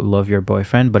love your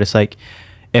boyfriend. But it's like,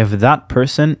 if that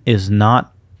person is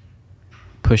not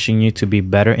pushing you to be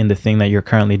better in the thing that you're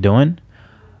currently doing,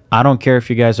 I don't care if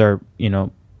you guys are, you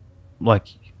know, like,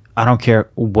 I don't care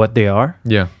what they are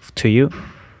to you.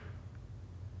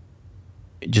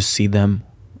 Just see them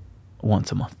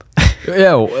once a month.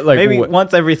 Yeah, like maybe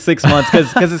once every 6 months,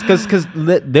 because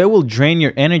they will drain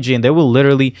your energy, and they will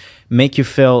literally make you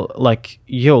feel like,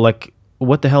 yo, like,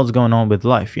 what the hell is going on with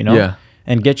life, you know? Yeah.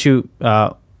 And get you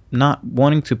not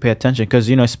wanting to pay attention, because,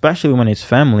 you know, especially when it's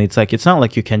family, it's like, it's not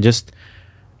like you can just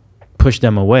push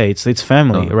them away. It's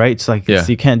family, right? It's like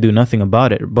you can't do nothing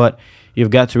about it. But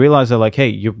you've got to realize that, like, hey,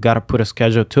 you've got to put a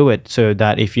schedule to it, so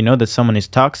that if you know that someone is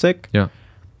toxic,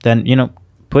 then, you know,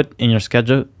 put in your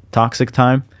schedule toxic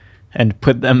time and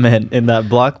put them in that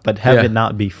block, but have it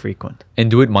not be frequent. And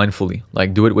do it mindfully,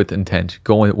 like do it with intent.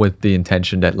 Go with the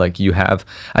intention that like you have.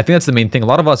 I think that's the main thing. A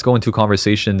lot of us go into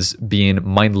conversations being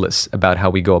mindless about how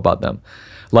we go about them.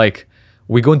 Like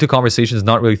we go into conversations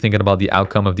not really thinking about the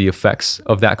outcome of the effects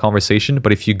of that conversation.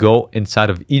 But if you go inside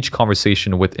of each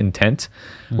conversation with intent,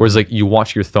 whereas like you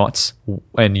watch your thoughts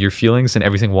and your feelings and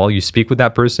everything while you speak with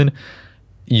that person,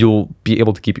 you'll be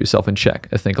able to keep yourself in check,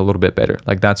 I think, a little bit better.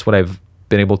 Like that's what I've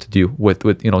been able to do with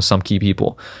you know, some key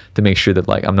people, to make sure that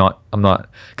like I'm not,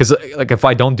 because like if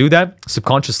I don't do that,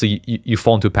 subconsciously you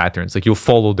fall into patterns. Like you'll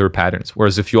follow their patterns.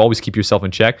 Whereas if you always keep yourself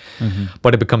in check,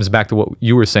 but it becomes back to what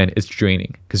you were saying, it's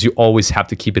draining, because you always have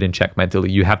to keep it in check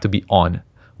mentally. You have to be on.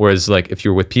 Whereas like if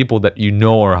you're with people that you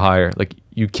know are higher, like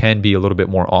you can be a little bit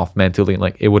more off mentally, and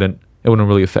like it wouldn't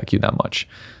really affect you that much.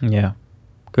 Yeah,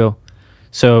 cool.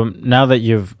 So now that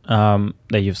you've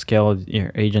scaled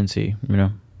your agency, you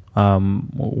know,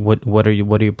 what do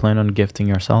you plan on gifting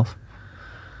yourself?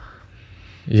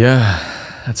 Yeah,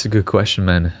 that's a good question,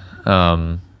 man.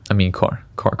 I mean,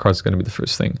 car's gonna be the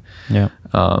first thing. Yeah.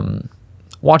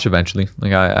 Watch eventually.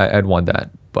 Like I'd want that,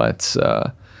 but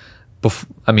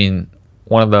I mean,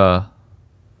 one of the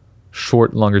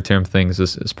longer term things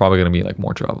is probably gonna be like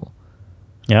more travel.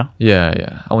 Yeah.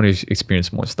 I want to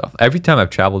experience more stuff. Every time I've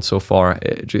traveled so far,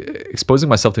 exposing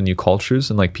myself to new cultures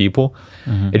and like people,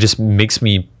 it just makes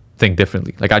me think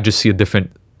differently. Like I just see a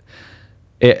different.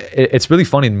 It's really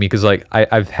funny to me, because like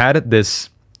I've had this,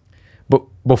 but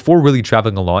before really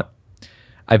traveling a lot,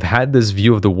 I've had this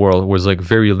view of the world was like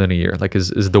very linear. Like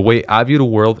is the way I view the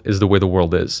world is the way the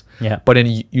world is. Yeah. But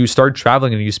then you start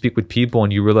traveling and you speak with people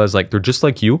and you realize like they're just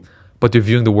like you, but they're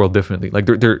viewing the world differently. Like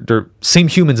they're same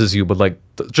humans as you, but like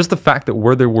just the fact that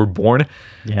where they were born,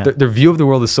 their view of the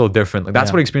world is so different. Like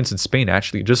that's what I experienced in Spain,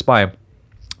 actually, just by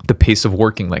the pace of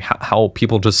working, like how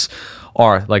people just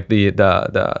are, like the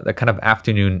kind of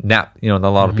afternoon nap, you know, that a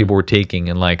lot of people were taking,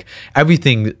 and like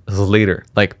everything is later.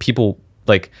 Like people,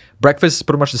 like breakfast is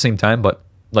pretty much the same time, but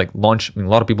like lunch, I mean, a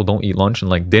lot of people don't eat lunch, and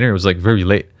like dinner was like very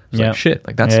late. It's Yeah. like shit.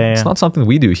 Like that's Yeah, it's yeah. not something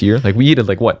we do here. Like we eat at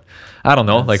like what? I don't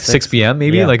know, like 6 p.m.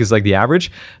 maybe. Yeah. Like it's like the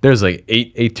average. There's like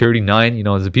 8:30, 9. You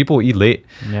know, the people eat late.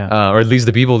 Yeah. Or at least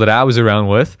the people that I was around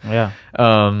with. Yeah.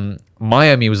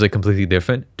 Miami was like completely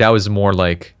different. That was more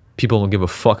like people don't give a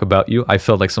fuck about you. I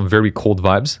felt like some very cold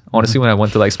vibes. Honestly, when I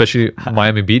went to like especially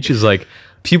Miami Beach, is like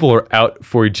people are out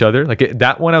for each other. Like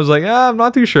that one, I was like, I'm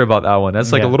not too sure about that one.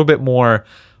 That's like a Yeah. little bit more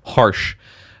harsh.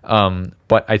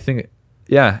 But I think,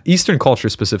 yeah, Eastern culture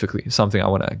specifically is something I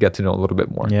want to get to know a little bit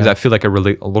more because Yeah. I feel like I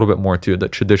relate a little bit more to the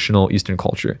traditional Eastern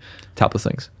culture type of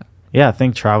things. Yeah, I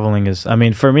think traveling is, I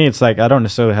mean, for me, it's like I don't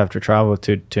necessarily have to travel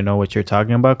to know what you're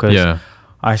talking about, because Yeah.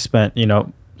 I spent,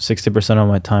 60% of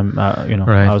my time,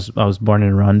 Right. I was born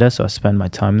in Rwanda, so I spend my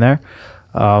time there.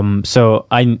 So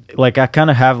I kind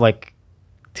of have like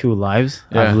two lives.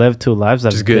 Yeah. I've lived two lives.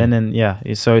 I've is good. been in, yeah.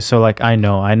 So like I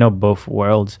know both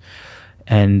worlds,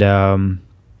 and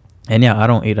yeah, I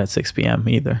don't eat at 6 p.m.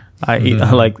 either. I eat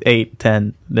at like 8,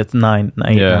 10. That's 9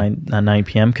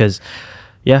 p.m. because,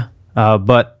 yeah.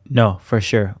 But no, for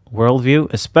sure,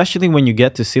 worldview, especially when you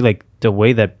get to see like the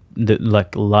way that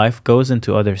like life goes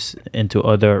into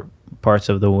other parts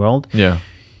of the world. Yeah.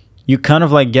 You kind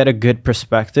of like get a good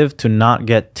perspective to not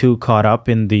get too caught up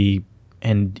in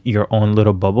your own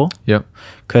little bubble. Yep.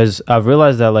 Because I've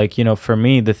realized that, like, for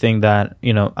me, the thing that,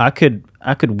 I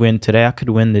could win today, I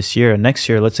could win this year, and next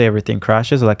year, let's say everything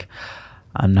crashes, like,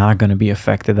 I'm not going to be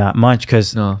affected that much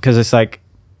because it's like,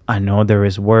 I know there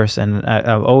is worse. And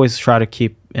I've always try to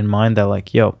keep in mind that,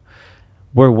 like, yo,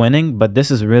 we're winning, but this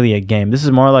is really a game. This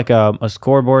is more like a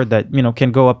scoreboard that,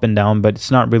 can go up and down, but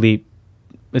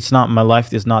my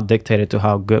life is not dictated to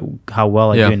how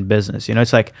well I do in business.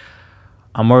 It's like,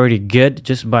 I'm already good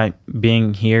just by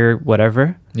being here,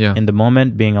 whatever, in the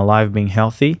moment, being alive, being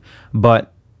healthy.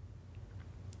 But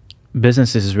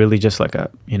business is really just like a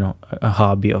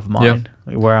hobby of mine,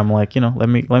 where I'm like, let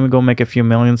me go make a few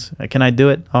millions. Can I do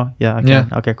it? Oh yeah, I can. Yeah.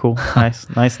 Okay, cool. nice,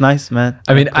 man.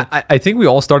 I mean, cool. I think we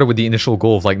all started with the initial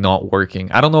goal of like not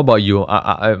working. I don't know about you.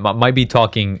 I might be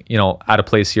talking, out of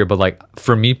place here, but like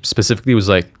for me specifically, it was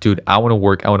like, dude, I want to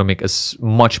work. I want to make as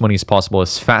much money as possible,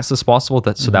 as fast as possible.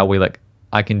 So that way, like,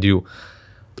 I can do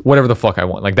whatever the fuck I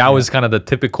want. Like that was kind of the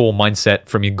typical mindset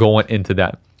for me going into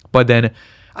that. But then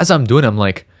as I'm doing, I'm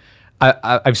like,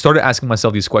 I've started asking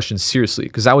myself these questions seriously,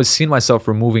 because I was seeing myself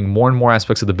removing more and more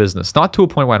aspects of the business, not to a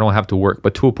point where I don't have to work,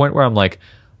 but to a point where I'm like,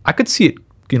 I could see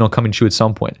it, coming true at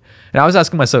some point. And I was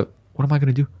asking myself, what am I going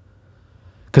to do?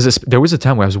 Because there was a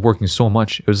time where I was working so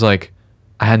much. It was like,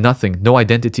 I had nothing, no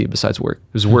identity besides work.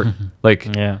 It was work. Like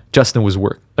Justin was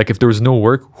work. Like if there was no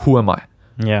work, who am I?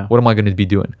 Yeah. What am I going to be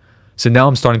doing? So now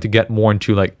I'm starting to get more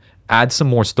into like, add some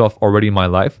more stuff already in my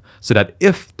life, so that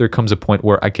if there comes a point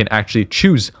where I can actually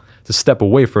choose to step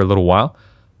away for a little while,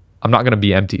 I'm not going to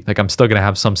be empty. Like I'm still going to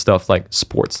have some stuff like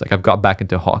sports. Like I've got back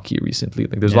into hockey recently.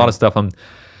 Like there's a lot of stuff I'm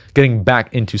getting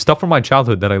back into, stuff from my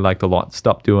childhood that I liked a lot,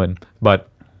 stopped doing. But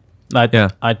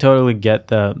I totally get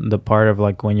the part of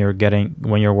like when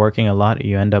you're working a lot,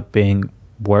 you end up being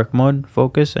work mode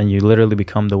focused and you literally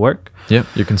become the work. Yeah,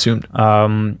 you're consumed.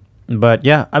 But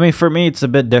yeah, I mean, for me, it's a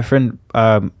bit different.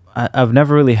 I've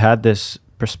never really had this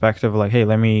perspective like, hey,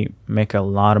 let me make a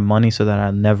lot of money so that I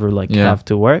never have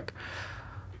to work.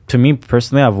 To me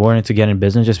personally, I've wanted to get in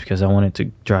business just because I wanted to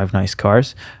drive nice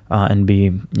cars and be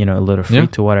a little free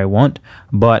to what I want.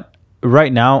 But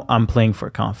right now I'm playing for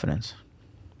confidence.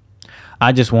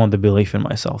 I just want the belief in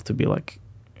myself to be like,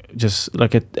 just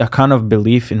like a kind of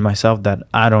belief in myself that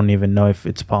I don't even know if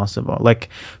it's possible. Like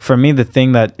for me, the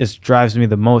thing that drives me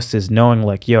the most is knowing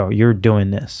like, yo, you're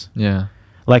doing this. Yeah.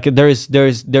 Like there is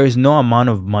no amount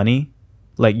of money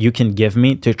like you can give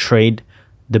me to trade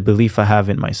the belief I have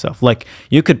in myself. Like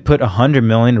you could put 100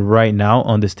 million right now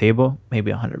on this table.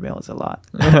 Maybe 100 million is a lot,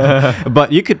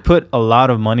 but you could put a lot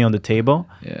of money on the table.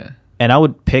 Yeah. And I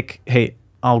would pick, hey,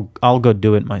 I'll go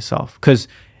do it myself, because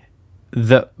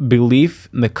the belief,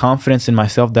 the confidence in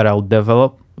myself that I'll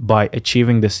develop by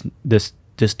achieving this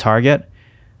target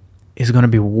is going to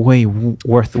be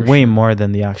worth way more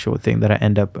than the actual thing that I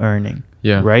end up earning.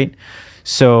 Yeah. Right.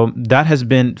 So that has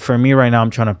been for me right now.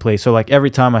 I'm trying to play. So like every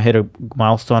time I hit a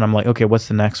milestone, I'm like, okay, what's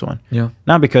the next one? Yeah.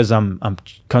 Not because I'm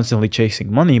constantly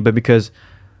chasing money, but because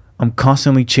I'm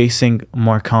constantly chasing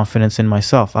more confidence in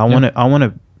myself. I want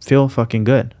to feel fucking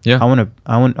good. Yeah. I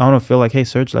want to feel like, hey,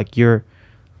 Serge, like you've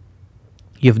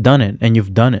done it and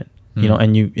you've done it. You know,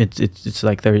 and it's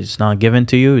like it's not given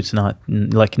to you. It's not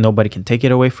like nobody can take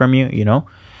it away from you,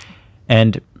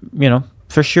 and,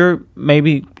 for sure,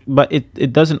 maybe, but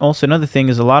it doesn't. Also, another thing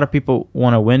is a lot of people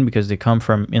want to win because they come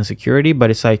from insecurity, but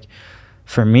it's like,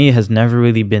 for me, it has never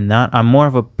really been that. I'm more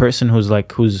of a person who's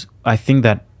I think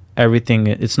that everything,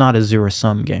 it's not a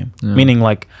zero-sum game. Meaning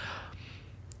like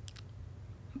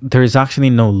there is actually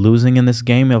no losing in this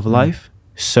game of life.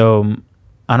 So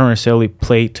I don't necessarily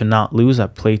play to not lose. I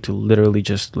play to literally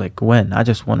just like win. I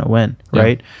just want to win,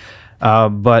 right?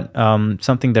 But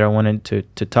something that I wanted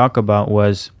to talk about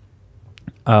was,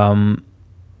 I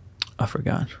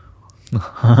forgot.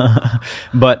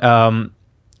 But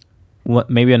what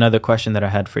maybe another question that I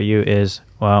had for you is,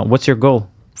 what's your goal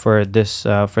for this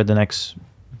for the next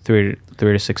 3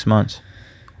 to 6 months?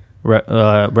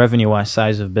 Revenue-wise,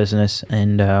 size of business,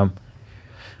 and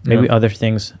maybe other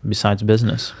things besides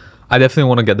business. I definitely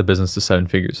want to get the business to 7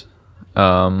 figures.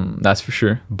 That's for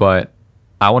sure. But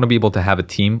I want to be able to have a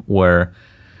team where,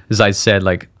 as I said,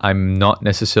 like I'm not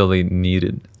necessarily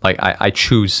needed. Like I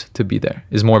choose to be there.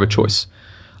 It's more of a choice.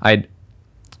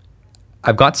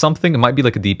 I've got something. It might be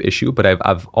like a deep issue, but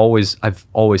I've always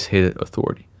hated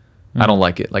authority. I don't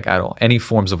like it, like at all. Any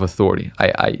forms of authority,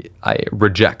 I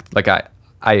reject. Like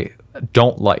I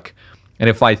don't like. And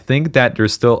if I think that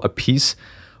there's still a piece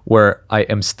where I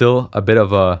am still a bit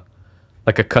of a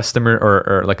like a customer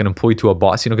or like an employee to a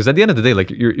boss, because at the end of the day,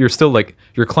 like you're still like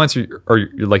your clients are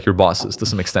like your bosses to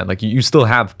some extent. Like you still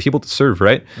have people to serve,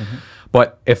 right?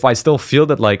 But if I still feel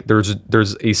that like there's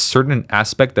a certain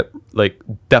aspect that like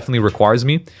definitely requires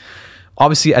me,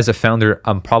 obviously as a founder,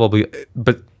 I'm probably,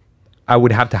 but I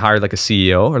would have to hire like a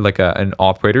CEO or like an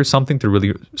operator, something to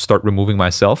really start removing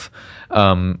myself.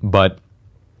 But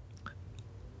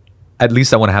at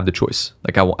least I want to have the choice.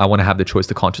 Like I want to have the choice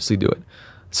to consciously do it.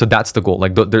 So that's the goal.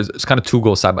 Like it's kind of 2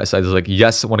 goals side by side. It's like,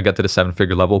 yes, I want to get to the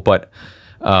 7-figure level, but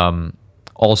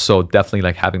also definitely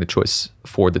like having the choice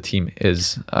for the team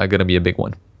is going to be a big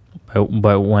one.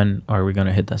 But when are we going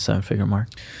to hit that 7-figure mark?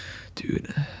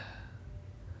 Dude,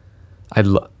 I'd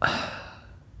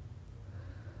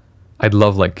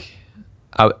love like,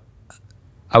 I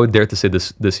would dare to say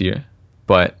this year,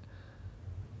 but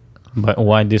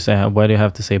why do you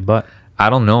have to say but? I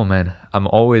don't know, man. I'm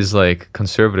always like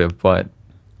conservative, but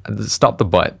stop the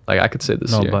but. Like I could say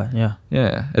this year. No but, yeah.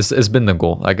 Yeah, it's been the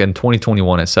goal. Like in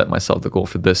 2021, I set myself the goal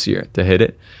for this year to hit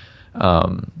it.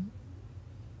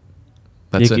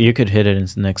 You could hit it in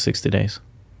the next 60 days.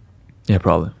 Yeah,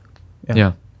 probably.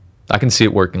 Yeah. I can see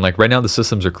it working. Like right now, the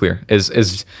systems are clear.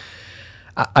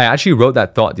 I actually wrote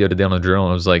that thought the other day on a journal.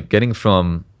 I was like, getting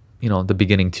from the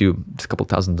beginning to just a couple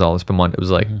 $1,000s per month. It was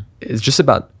like it's just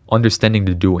about understanding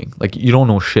the doing. Like you don't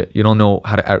know shit. You don't know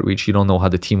how to outreach. You don't know how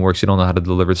the team works. You don't know how to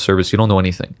deliver service. You don't know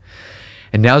anything.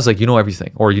 And now it's like you know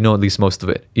everything, or you know at least most of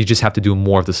it. You just have to do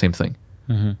more of the same thing.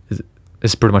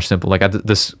 It's pretty much simple. Like at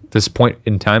this point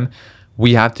in time,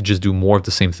 we have to just do more of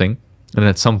the same thing, and then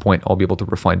at some point I'll be able to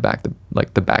refine back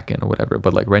the back end or whatever.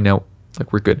 But like right now,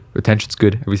 like we're good. Retention's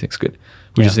good. Everything's good.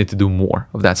 We just need to do more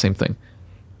of that same thing.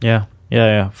 Yeah.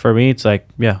 For me, it's like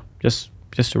just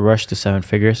to rush to 7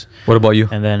 figures. What about you?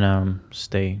 And then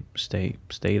stay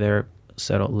there,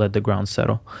 settle, let the ground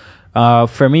settle.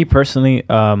 For me personally,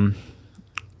 so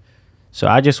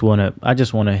I just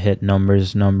wanna hit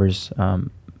numbers.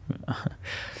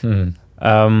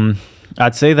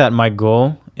 I'd say that my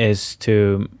goal is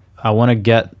I want to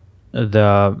get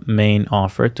the main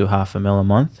offer to $500,000 a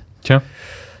month. Sure.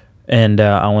 And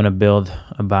I want to build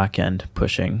a back end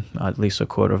pushing at least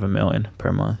 $250,000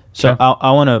 per month. So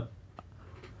I want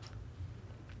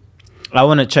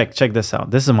to check this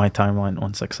out. This is my timeline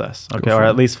on success, okay, or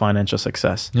at least financial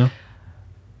success. Yeah.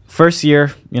 First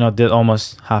year, did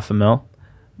almost $500,000.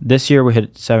 This year we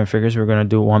hit 7 figures. We're gonna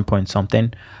do 1 point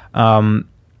something.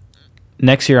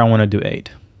 Next year I want to do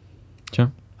 8.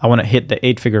 Sure. I want to hit the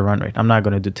 8-figure run rate. I'm not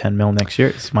going to do 10 mil next year.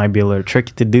 It might be a little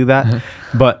tricky to do that,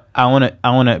 but I want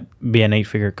to be an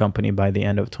 8-figure company by the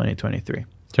end of 2023.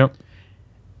 Sure.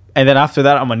 And then after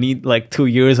that, I'm gonna need like 2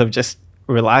 years of just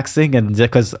relaxing, and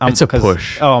because it's a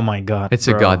push. Oh my god, it's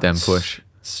a goddamn push.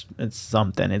 It's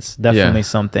something. It's definitely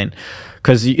something,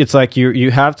 because it's like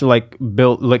you have to like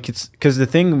build, like, it's because the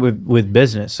thing with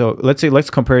business. So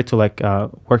let's compare it to like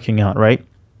working out, right?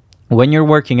 When you're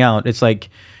working out, it's like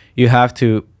you have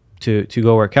to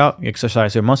go work out,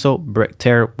 exercise your muscle,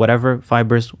 tear whatever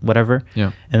fibers, whatever,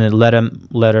 and then let them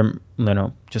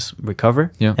just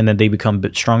recover, and then they become a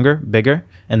bit stronger, bigger,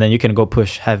 and then you can go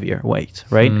push heavier weight,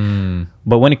 right?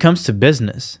 But when it comes to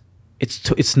business,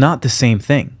 it's not the same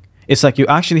thing. It's like you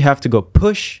actually have to go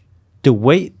push the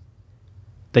weight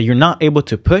that you're not able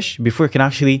to push before you can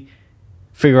actually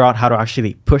figure out how to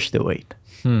actually push the weight.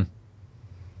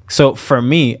 So for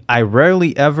me, I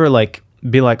rarely ever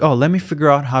be like, oh, let me figure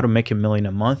out how to make $1 million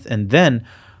a month, and then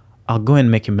I'll go and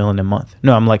make $1 million a month.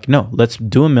 No, I'm like, no, let's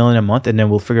do $1 million a month, and then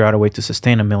we'll figure out a way to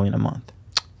sustain $1 million a month.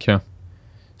 Okay.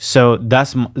 So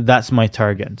that's my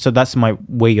target. So that's my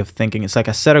way of thinking. It's like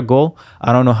I set a goal.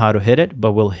 I don't know how to hit it,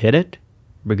 but we'll hit it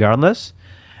regardless.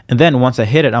 And then once I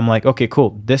hit it, I'm like, okay,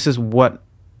 cool. This is what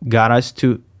got us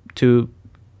to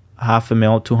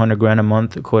 $500,000, 200 grand a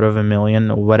month, $250,000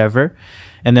 or whatever.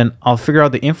 And then I'll figure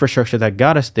out the infrastructure that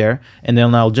got us there. And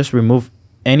then I'll just remove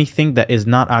anything that is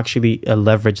not actually a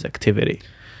leveraged activity.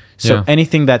 So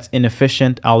anything that's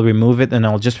inefficient, I'll remove it and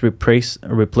I'll just replace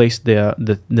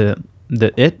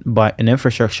it by an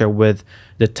infrastructure with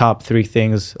the top 3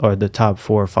 things or the top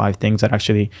 4 or 5 things that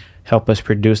actually help us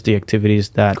produce the activities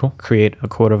that create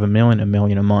 $250,000, $1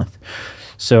 million a month.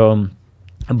 So,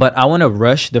 but I want to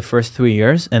rush the first 3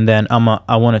 years and then I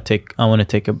want to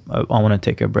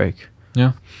take a break.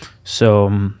 Yeah.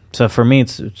 So for me,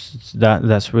 it's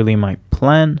that's really my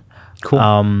plan. Cool.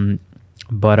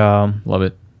 Love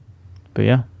it. But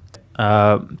yeah.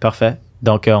 Parfait.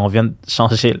 Donc, on vient de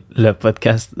changer le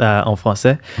podcast en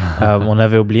français. On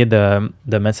avait oublié de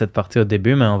mettre cette partie au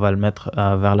début, mais on va le mettre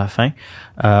vers la fin.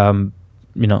 La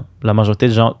majorité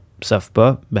des gens ne savent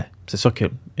pas. Ben, c'est sûr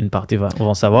qu'une partie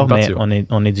vont savoir, mais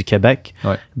on est du Québec.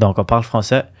 Ouais. Donc, on parle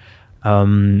français.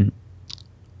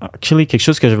 Actually, quelque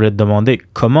chose que je voulais te demander.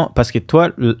 Comment, parce que toi,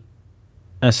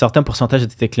 un certain pourcentage de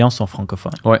tes clients sont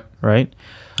francophones. Ouais. Right?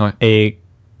 Ouais. Et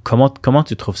comment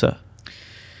tu trouves ça?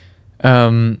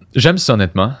 J'aime ça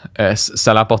honnêtement.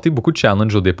 Ça a apporté beaucoup de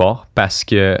challenge au départ parce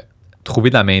que trouver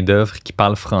de la main-d'œuvre qui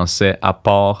parle français à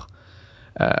part.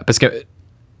 Parce que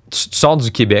tu sors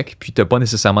du Québec puis tu n'as pas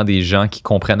nécessairement des gens qui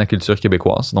comprennent la culture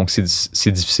québécoise. Donc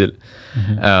c'est difficile.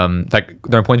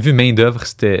 D'un point de vue main-d'œuvre,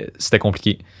 c'était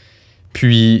compliqué.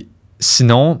 Puis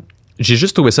sinon, j'ai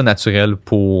juste trouvé ça naturel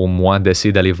pour moi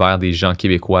d'essayer d'aller vers des gens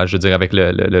québécois. Je veux dire, avec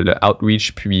le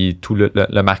outreach puis tout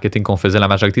le marketing qu'on faisait, la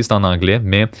majorité c'était en anglais,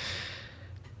 mais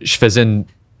je faisais une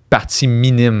partie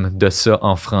minime de ça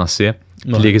en français.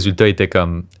 Puis les résultats étaient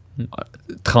comme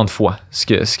 30 fois ce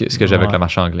que j'avais avec le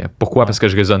marché anglais. Pourquoi? Parce que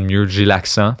je raisonne mieux, j'ai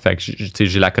l'accent, fait que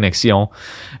j'ai la connexion.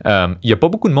 Il n'y a pas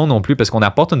beaucoup de monde non plus parce qu'on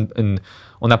apporte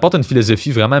une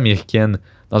philosophie vraiment américaine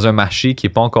dans un marché qui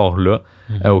n'est pas encore là.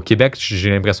 Au Québec, j'ai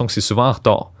l'impression que c'est souvent en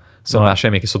retard, ce marché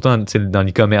américain, surtout dans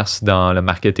l'e-commerce, dans le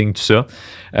marketing, tout ça.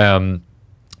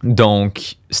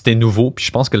 Donc, c'était nouveau, puis je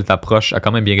pense que l'approche a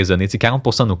quand même bien résonné.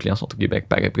 40% de nos clients sont au Québec,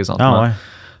 pareil, présentement. Ah ouais.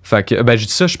 Fait que, je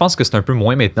dis ça, je pense que c'est un peu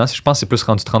moins maintenant. Je pense que c'est plus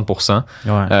rendu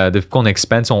 30%. Depuis qu'on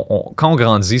expand, quand on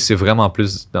grandit, c'est vraiment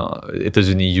plus dans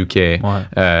États-Unis, UK,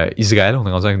 Israël. On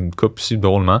est rendu avec une coupe aussi,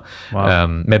 drôlement.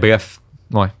 Mais bref,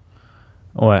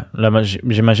 Ouais, là,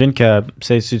 j'imagine que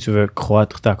si tu veux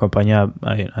croître ta compagnie à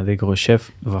des gros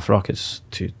chiffres, il va falloir que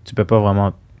tu peux pas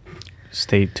vraiment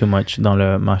stay too much dans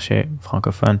le marché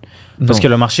francophone. Parce que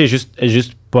le marché est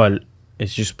juste pas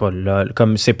là.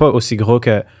 Comme c'est pas aussi gros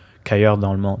qu'ailleurs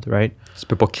dans le monde, right? Tu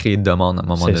peux pas créer de demande à un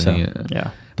moment donné.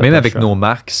 Même avec nos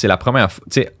marques, c'est la première fois.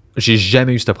 Tu sais, j'ai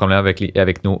jamais eu ce problème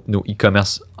avec nos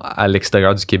e-commerce à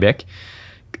l'extérieur du Québec.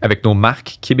 Avec nos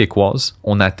marques québécoises,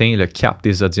 on atteint le cap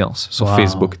des audiences sur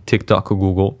Facebook, TikTok ou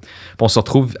Google. Puis on se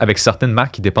retrouve avec certaines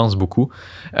marques qui dépensent beaucoup.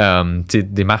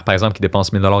 Des marques, par exemple, qui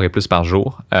dépensent 1 000 $ et plus par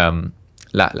jour.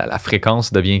 La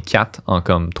fréquence devient 4 en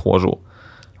comme 3 jours.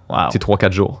 C'est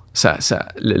 3-4 jours.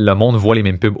 Le monde voit les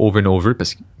mêmes pubs over and over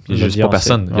parce qu'il n'y a juste pas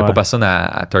personne. Il n'y a pas personne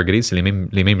à targeter, c'est les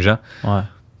mêmes gens.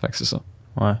 Fait que c'est ça.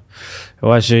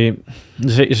 Ouais, j'ai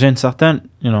une certaine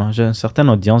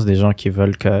audience des gens qui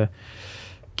veulent que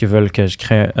je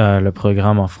crée le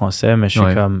programme en français, mais je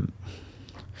suis comme...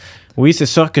 Oui, c'est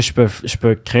sûr que je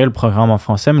peux créer le programme en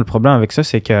français, mais le problème avec ça,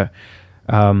 c'est que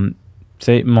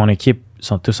mon équipe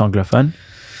sont tous anglophones.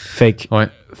 Fait que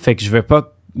je vais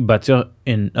pas bâtir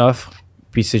une offre,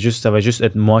 puis ça va juste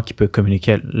être moi qui peux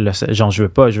communiquer. Genre, je veux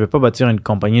pas bâtir une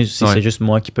compagnie si c'est juste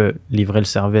moi qui peux livrer le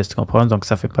service, tu comprends? Donc,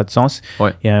 ça fait pas de sens.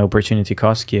 Il y a un opportunity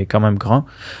cost qui est quand même grand.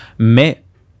 Mais,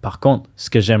 par contre, ce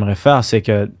que j'aimerais faire, c'est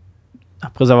que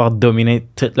après avoir dominé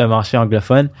tout le marché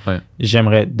anglophone,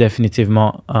 j'aimerais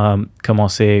définitivement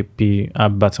commencer puis à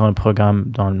bâtir un programme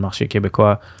dans le marché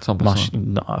québécois,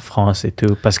 en France et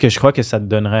tout. Parce que je crois que ça te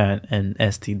donnerait un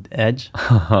edge.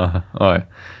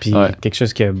 Puis quelque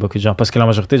chose que beaucoup de gens... Parce que la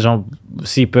majorité des gens,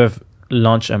 s'ils peuvent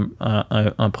launch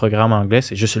un programme en anglais,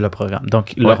 c'est juste le programme.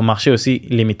 Donc, leur marché aussi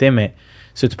limité, mais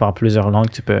si tu parles plusieurs langues,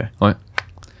 tu peux...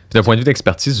 D'un point de vue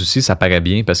d'expertise aussi, ça paraît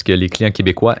bien parce que les clients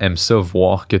québécois aiment ça,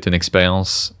 voir que tu as une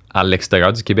expérience à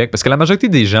l'extérieur du Québec. Parce que la majorité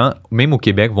des gens, même au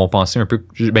Québec, vont penser un peu...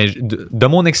 de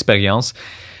mon expérience,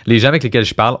 les gens avec lesquels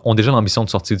je parle ont déjà l'ambition de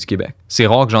sortir du Québec. C'est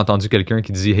rare que j'ai entendu quelqu'un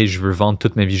qui dit « Hey, je veux vendre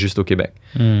toute ma vie juste au Québec.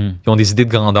 Ils ont des idées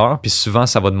de grandeur, puis souvent,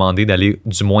 ça va demander d'aller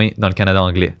du moins dans le Canada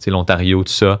anglais, l'Ontario,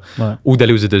 tout ça, ou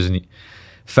d'aller aux États-Unis.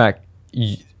 Fait que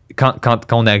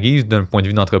quand on arrive d'un point de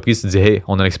vue d'entreprise, tu dis, hey,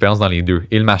 on a l'expérience dans les deux.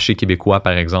 Et le marché québécois,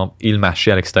 par exemple, et le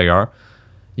marché à l'extérieur,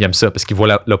 ils aiment ça parce qu'ils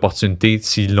voient l'opportunité,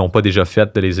 s'ils ne l'ont pas déjà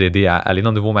fait, de les aider à aller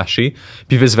dans de nouveaux marchés,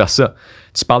 puis vice-versa.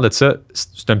 Tu parles de ça,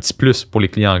 c'est un petit plus pour les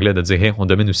clients anglais de dire, hey, on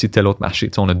domine aussi tel autre marché.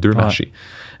 Tu sais, on a deux marchés.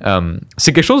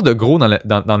 C'est quelque chose de gros dans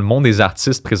le monde des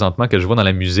artistes présentement que je vois dans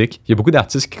la musique. Il y a beaucoup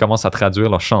d'artistes qui commencent à traduire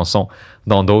leurs chansons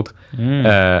dans d'autres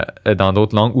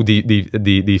langues ou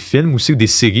des films aussi ou des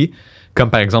séries. Comme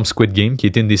par exemple Squid Game, qui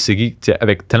était une des séries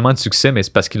avec tellement de succès, mais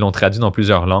c'est parce qu'ils l'ont traduit dans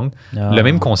plusieurs langues. Le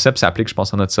même concept s'applique, je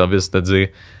pense, à notre service, c'est-à-dire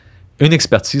une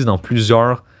expertise dans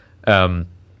plusieurs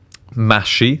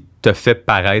marchés te fait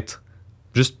paraître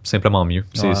juste simplement mieux.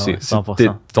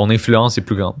 100%. Ton influence est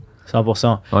plus grande.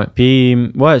 100%. Ouais.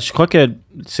 Puis, ouais, je crois que, tu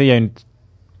sais, il y a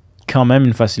quand même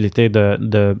une facilité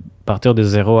de partir de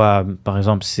zéro à, par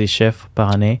exemple, 6 chiffres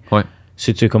par année. Ouais.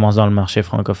 Si tu commences dans le marché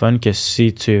francophone que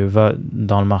si tu vas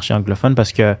dans le marché anglophone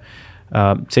parce que, tu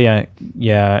sais, il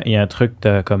y a un truc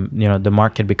de comme, the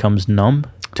market becomes numb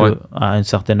à une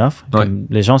certaine offre. Comme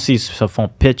les gens, s'ils se font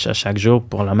pitch à chaque jour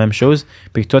pour la même chose,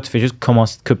 puis que toi, tu fais juste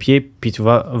commencer de copier, puis tu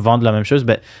vas vendre la même chose,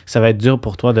 ben, ça va être dur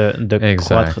pour toi de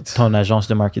croître ton agence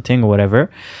de marketing ou whatever.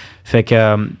 Fait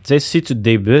que, tu sais, si tu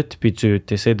débutes, puis tu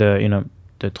essaies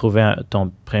de trouver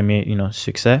ton premier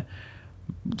succès,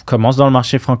 commence dans le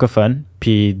marché francophone,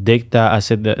 puis dès que tu as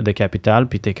assez de capital,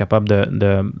 puis tu es capable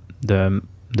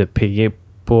de payer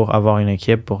pour avoir une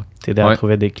équipe, pour t'aider à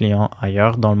trouver des clients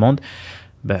ailleurs dans le monde,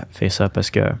 ben fais ça parce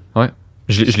que... Ouais.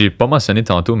 Je l'ai pas mentionné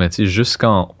tantôt, mais tu sais,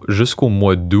 jusqu'au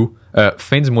mois d'août,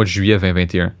 fin du mois de juillet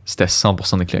 2021, c'était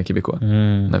 100% des clients québécois.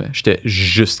 J'étais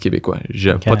juste québécois.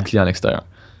 J'avais pas de clients à l'extérieur.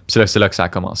 Puis c'est là que ça a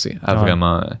commencé à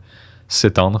vraiment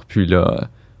s'étendre. Puis là...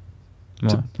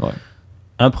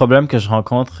 Un problème que je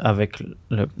rencontre avec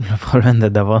le problème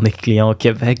d'avoir des clients au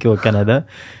Québec et au Canada,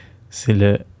 c'est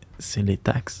les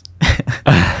taxes.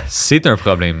 C'est un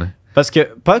problème. Parce que,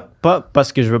 pas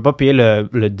parce que je veux pas payer le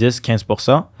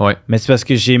 10-15%, mais c'est parce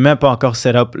que j'ai même pas encore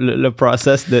set up le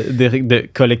process de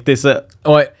collecter ça.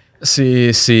 Ouais.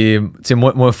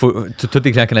 Moi, tous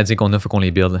les clients canadiens qu'on a, il faut qu'on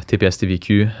les build, TPS,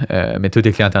 TVQ, mais tous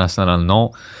les clients internationaux, non.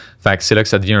 Fait que c'est là que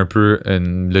ça devient un peu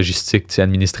une logistique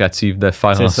administrative de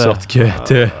faire en sorte que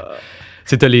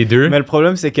tu as les deux. Mais le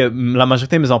problème, c'est que la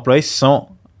majorité de mes employés sont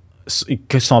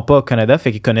pas au Canada,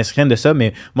 fait qu'ils connaissent rien de ça,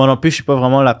 mais moi non plus, je suis pas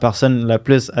vraiment la personne la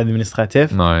plus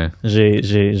administrative. Ouais.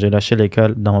 J'ai lâché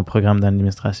l'école dans mon programme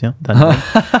d'administration.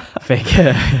 Fait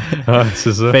que...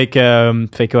 c'est ça. Fait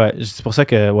que ouais, c'est pour ça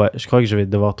que je crois que je vais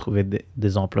devoir trouver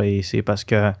des employés ici parce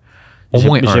que... Au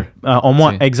moins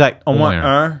un. Exact. Au moins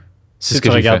un. C'est si ce que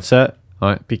tu j'ai regardes fait.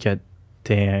 Ça, puis que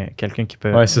t'es quelqu'un qui peut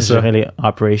gérer ça. Les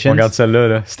operations. On regarde celle-là.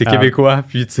 Là. Si t'es québécois,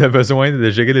 puis tu as besoin de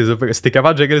gérer les opérations. Si t'es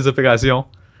capable de gérer les opérations,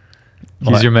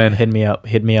 he's your man. Hit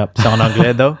me up. C'est en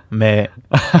anglais, though, mais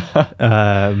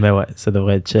ouais, ça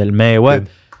devrait être chill. Mais ouais,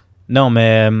 non,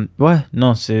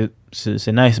 c'est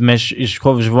nice. Mais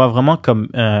je vois vraiment comme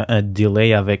un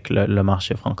delay avec le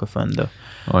marché francophone,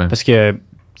 though. Ouais. Parce que,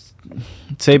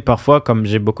 tu sais, parfois, comme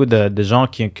j'ai beaucoup de gens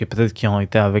qui peut-être qui ont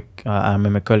été à la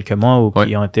même école que moi ou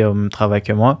qui ont été au même travail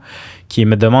que moi, qui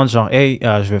me demandent genre, hey,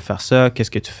 je veux faire ça,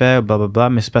 qu'est-ce que tu fais, blablabla.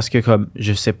 Mais c'est parce que comme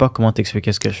je sais pas comment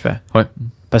t'expliquer ce que je fais. Ouais.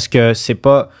 Parce que c'est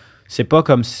pas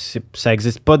comme ça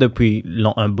existe pas depuis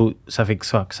un bout. Ça fait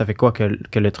quoi que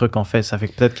le truc qu'on fait? Ça fait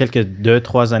peut-être quelques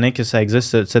 2-3 années que ça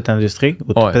existe, cette industrie,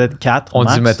 ou peut-être 4 On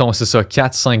max. dit, mettons, c'est ça,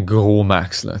 4-5 gros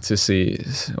max, là. Tu sais,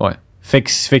 ouais. Fait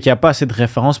qu'il n'y a pas assez de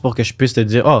références pour que je puisse te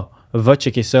dire, va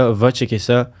checker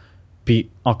ça. Puis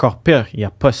encore pire, il n'y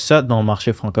a pas ça dans le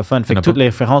marché francophone. Fait que toutes les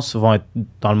références vont être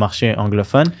dans le marché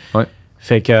anglophone. Ouais.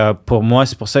 Fait que pour moi,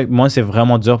 c'est pour ça que moi, c'est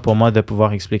vraiment dur pour moi de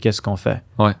pouvoir expliquer ce qu'on fait.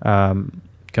 Ouais.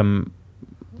 Comme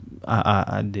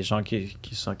à des gens qui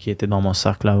étaient dans mon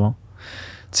cercle avant.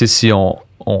 Tu sais, si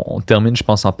on termine, je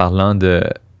pense, en parlant de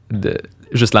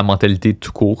juste la mentalité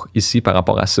tout court ici par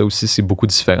rapport à ça aussi, c'est beaucoup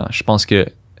différent. Je pense que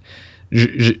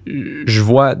je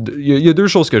vois, il y a deux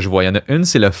choses que je vois. Il y en a une,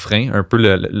 c'est le frein, un peu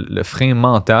le frein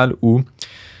mental où,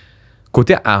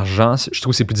 côté argent, je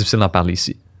trouve que c'est plus difficile d'en parler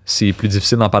ici. C'est plus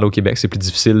difficile d'en parler au Québec. C'est plus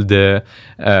difficile de...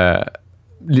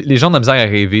 les gens ont de la misère à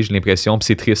rêver, j'ai l'impression, puis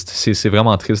c'est triste. C'est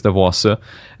vraiment triste de voir ça.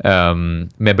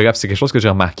 Mais bref, c'est quelque chose que j'ai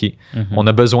remarqué. Mm-hmm. On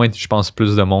a besoin, je pense,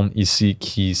 plus de monde ici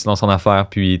qui se lance en affaires,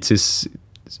 puis tu sais,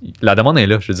 la demande est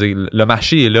là. Je veux dire, le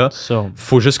marché est là. Il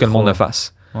faut juste que le monde le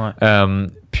fasse. Ouais.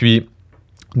 Puis,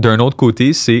 d'un autre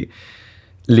côté, c'est...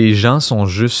 Les gens sont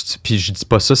juste, puis je dis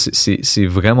pas ça, c'est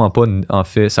vraiment pas, en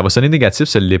fait, ça va sonner négatif,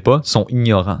 ça ne l'est pas, sont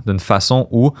ignorants d'une façon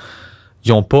où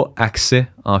ils n'ont pas accès,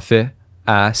 en fait,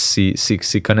 à ces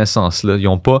connaissances-là. Ils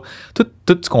n'ont pas... Tout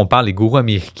ce qu'on parle, les gourous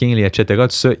américains, les etc.,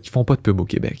 tout ça, ils font pas de pub au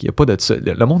Québec. Il n'y a pas de ça.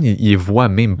 Le monde, il les voit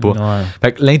même pas. Ouais.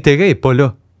 Fait que l'intérêt n'est pas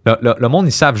là. Le monde,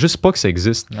 ils savent juste pas que ça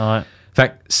existe. Ouais. Fait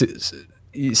que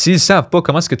s'ils savent pas,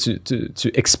 comment est-ce que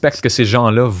tu expectes que ces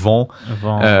gens-là vont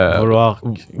vouloir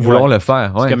le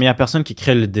faire? Ouais. C'est comme il n'y a personne qui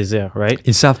crée le désir, right?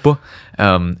 Ils savent pas.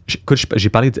 Écoute, j'ai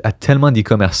parlé à tellement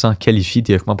d'e-commerçants qualifiés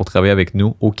théoriquement pour travailler avec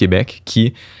nous au Québec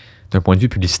qui, d'un point de vue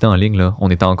publicité en ligne, là, on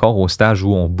est encore au stage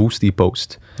où on booste les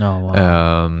posts. Oh, wow.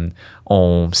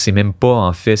 On sait même pas,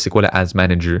 en fait, c'est quoi le Ads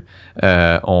Manager.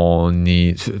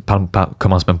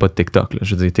 Commence même pas de TikTok. Là.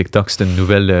 Je veux dire, TikTok, c'est une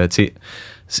nouvelle... tu sais,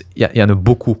 il y en a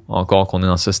beaucoup encore qu'on est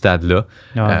dans ce stade-là.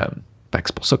 Ouais.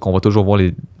 C'est pour ça qu'on va toujours voir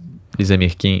les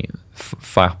Américains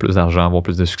faire plus d'argent, avoir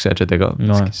plus de succès, etc. Ouais.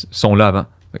 Ils sont là avant.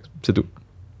 C'est tout.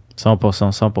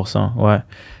 100%. Ouais.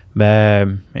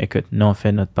 Ben, écoute, nous, on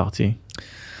fait notre partie.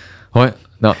 Ouais.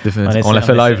 Non, définitivement. On l'a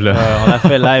fait live, là. On l'a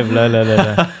fait live,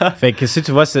 là. Fait que si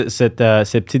tu vois cette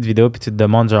petite vidéo, puis tu te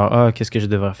demandes, genre, qu'est-ce que je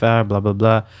devrais faire,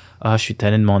 blablabla. Je suis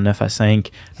tanné de mon 9 à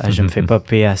 5. Je me fais pas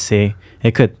payer assez.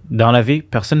 Écoute, dans la vie,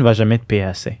 personne ne va jamais te payer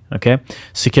assez. OK?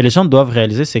 Ce que les gens doivent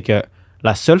réaliser, c'est que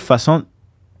la seule façon...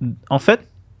 En fait,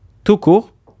 tout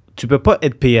court, tu peux pas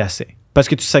être payé assez. Parce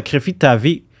que tu sacrifies ta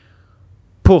vie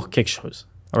pour quelque chose.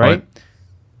 Right?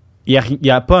 Il n'y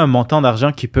a pas un montant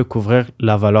d'argent qui peut couvrir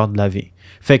la valeur de la vie.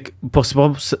 Fait que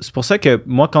c'est pour ça que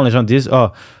moi, quand les gens disent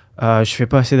je fais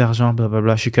pas assez d'argent,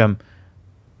 blablabla, je suis comme,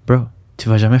 bro, tu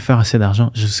vas jamais faire assez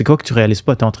d'argent. C'est quoi que tu réalises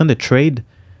pas? Tu es en train de trade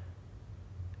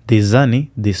des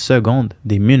années, des secondes,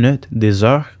 des minutes, des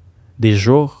heures, des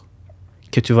jours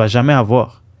que tu vas jamais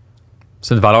avoir.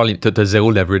 C'est une valeur, t'as zéro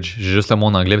leverage. J'ai juste le mot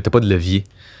en anglais, mais t'as pas de levier.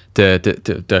 T'as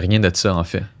rien de ça, en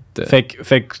fait. Fait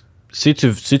que si tu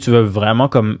veux vraiment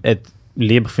comme être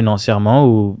libre financièrement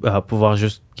ou pouvoir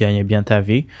juste gagner bien ta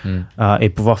vie et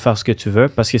pouvoir faire ce que tu veux,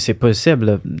 parce que c'est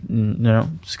possible.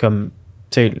 C'est comme,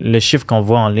 tu sais, le chiffre qu'on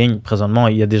voit en ligne présentement,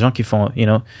 il y a des gens qui font,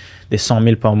 des 100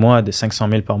 000 par mois, des 500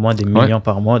 000 par mois, des millions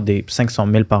par mois, des 500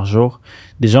 000 par jour.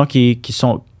 Des gens qui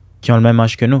ont le même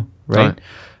âge que nous, right?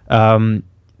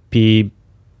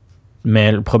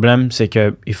 Mais le problème, c'est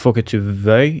que il faut que tu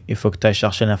veuilles, il faut que tu ailles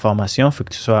chercher l'information, il faut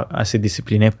que tu sois assez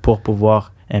discipliné pour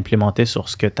pouvoir implémenter sur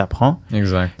ce que tu apprends.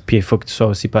 Exact. Puis il faut que tu sois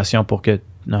aussi patient pour que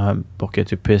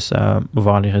tu puisses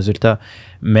voir les résultats.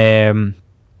 Mais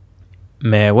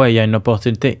ouais, il y a une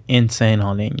opportunité insane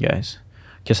en ligne, guys.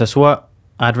 Que ce soit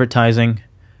advertising,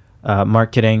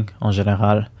 marketing en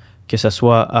général, que ce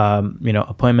soit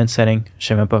appointment setting, je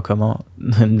sais même pas comment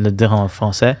le dire en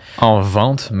français. En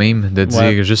vente même, de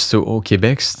dire juste au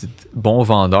Québec, c'est bon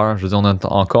vendeur. Je veux dire, on a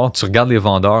encore, tu regardes les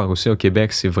vendeurs aussi au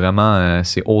Québec, c'est vraiment,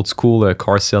 c'est old school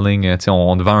car selling.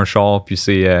 On te vend un char, puis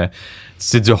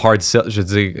c'est du hard sell. Je veux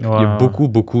dire, il y a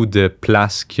beaucoup de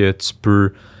places que tu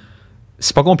peux...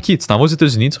 C'est pas compliqué. Tu t'en vas aux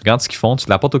États-Unis, tu regardes ce qu'ils font, tu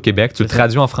l'apportes au Québec, tu le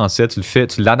traduis en français, tu le fais,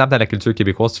 tu l'adaptes à la culture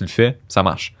québécoise, tu le fais, ça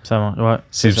marche. Ça marche, ouais.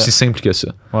 C'est aussi simple que ça.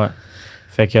 Ouais.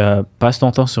 Fait que passe ton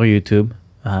temps sur YouTube,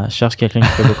 cherche quelqu'un qui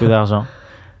fait beaucoup d'argent.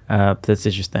 Peut-être c'est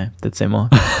Justin, peut-être c'est moi.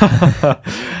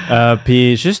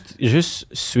 Puis juste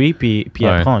suis, puis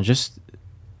apprends. Juste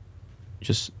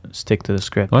stick to the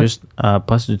script. Ouais. Juste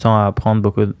passe du temps à apprendre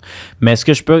beaucoup. Mais ce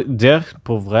que je peux dire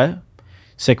pour vrai,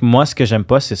 c'est que moi, ce que j'aime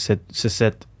pas, c'est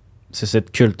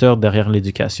cette culture derrière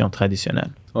l'éducation traditionnelle.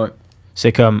 Ouais.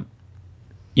 C'est comme,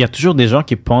 il y a toujours des gens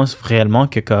qui pensent réellement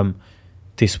que comme,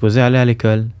 t'es supposé aller à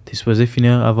l'école, t'es supposé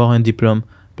finir, avoir un diplôme,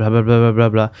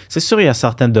 blablabla. C'est sûr, il y a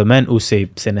certains domaines où c'est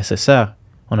nécessaire.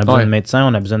 On a besoin de médecins,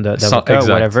 on a besoin d'avocats,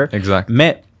 whatever. Exact.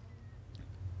 Mais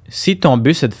si ton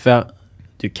but, c'est de faire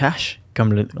du cash,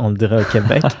 comme on le dirait au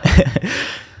Québec,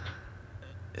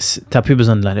 t'as plus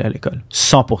besoin d'aller à l'école.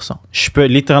 100%. Je peux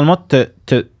littéralement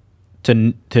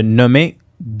te nommer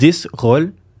 10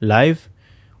 rôles live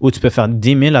où tu peux faire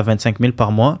 10 000 à 25 000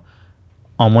 par mois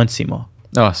en moins de 6 mois.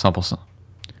 Ah, 100%.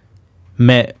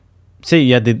 Mais, tu sais, il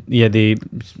y a des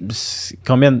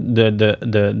combien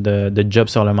de jobs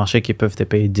sur le marché qui peuvent te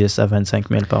payer 10 à 25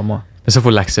 000 par mois? Mais ça, il faut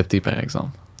l'accepter, par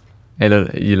exemple. Et là,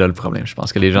 il a le problème. Je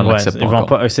pense que les gens ne l'acceptent pas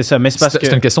encore. C'est ça, mais c'est parce que...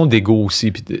 C'est une question d'ego aussi.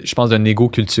 Puis je pense d'un ego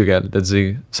culturel, de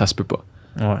dire, ça se peut pas.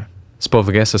 Ouais. C'est pas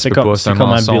vrai, ça se peut pas, c'est un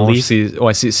mensonge.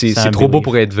 C'est trop beau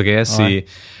pour être vrai. C'est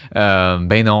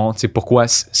ben non, tu sais pourquoi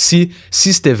si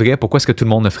c'était vrai, pourquoi est-ce que tout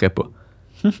le monde ne ferait pas?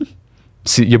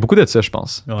 Il y a beaucoup de ça, je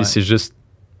pense. Et c'est juste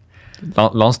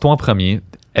lance-toi en premier.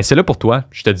 Essaie-le pour toi.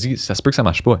 Je te dis, ça se peut que ça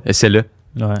marche pas. Essaie-le.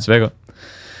 Ouais. Tu verras.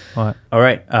 Ouais. All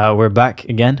right, we're back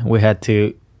again. We had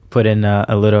to put in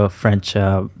a little French,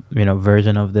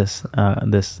 version of this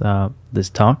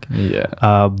talk.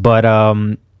 Yeah. But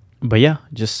but yeah,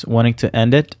 just wanting to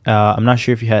end it. I'm not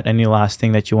sure if you had any last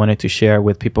thing that you wanted to share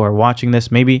with people who are watching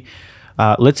this. Maybe,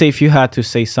 let's say if you had to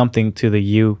say something to the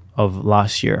you of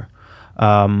last year,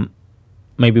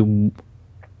 maybe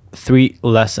 3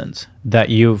 lessons that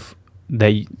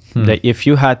that if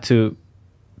you had to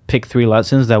pick 3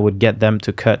 lessons that would get them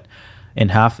to cut in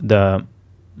half the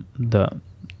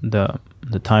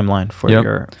timeline for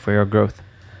your growth.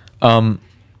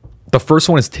 The first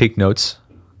one is take notes.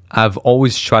 I've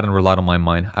always tried and relied on my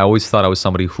mind. I always thought I was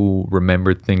somebody who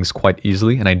remembered things quite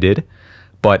easily, and I did.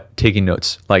 But taking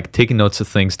notes of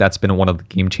things, that's been one of the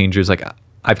game changers. Like,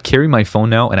 I've carried my phone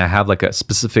now, and I have like a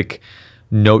specific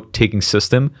note-taking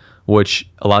system, which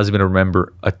allows me to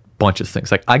remember a bunch of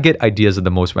things. Like, I get ideas at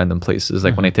the most random places.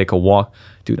 Like when I take a walk,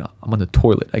 dude, I'm on the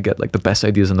toilet. I get like the best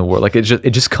ideas in the world. Like it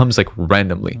just comes like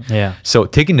randomly. Yeah. So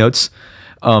taking notes.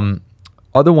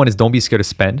 Other one is don't be scared to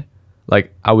spend.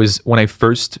 Like when I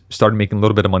first started making a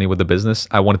little bit of money with the business,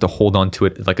 I wanted to hold on to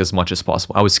it like as much as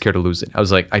possible. I was scared to lose it. I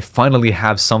was like, I finally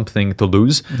have something to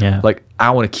lose. Yeah. Like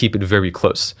I want to keep it very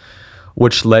close,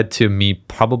 which led to me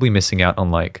probably missing out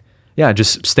on like,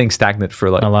 just staying stagnant for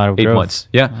like a lot of 8 growth. months.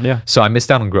 Yeah. So I missed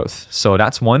out on growth. So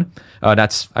that's one.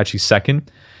 That's actually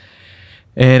second.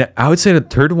 And I would say the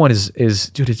third one is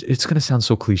dude, it's going to sound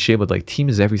so cliche, but like team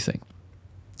is everything.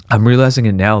 I'm realizing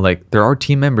it now. Like there are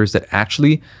team members that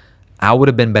actually I would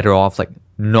have been better off like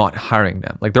not hiring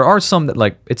them. Like there are some that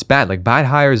like it's bad, like bad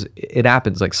hires, it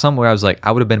happens. Like somewhere I was like,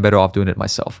 I would have been better off doing it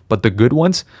myself. But the good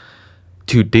ones,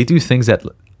 dude, they do things that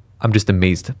I'm just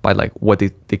amazed by like what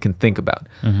they can think about.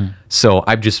 So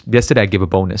yesterday I gave a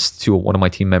bonus to one of my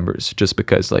team members just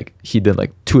because like he did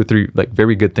like 2 or 3 like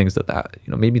very good things that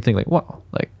made me think like, wow,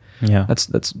 like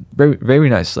that's very, very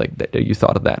nice. Like that you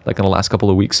thought of that like in the last couple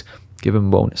of weeks, give him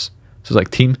a bonus. So it's like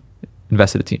team,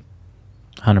 invested a team.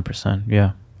 100%.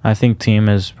 Yeah. I think team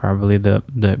is probably the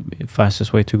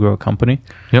fastest way to grow a company.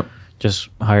 Yep. Just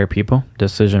hire people,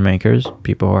 decision makers,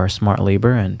 people who are smart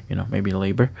labor and, maybe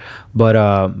labor. But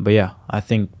yeah, I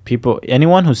think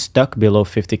anyone who's stuck below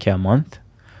 50K a month,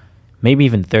 maybe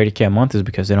even 30K a month is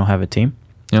because they don't have a team.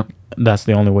 Yep. That's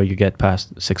the only way you get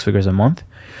past 6 figures a month.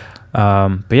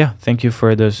 But yeah, thank you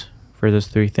for those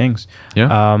 3 things.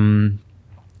 Yeah.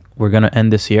 We're going to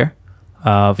end this here.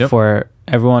 Yep. For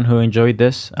everyone who enjoyed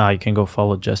this, you can go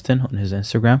follow Justin on his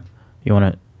Instagram. You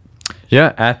want to...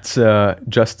 Yeah, at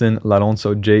Justin Lalonde,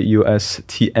 so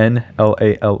JUSTN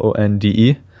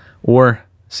LALONDE, or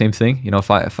same thing.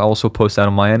 If I also post that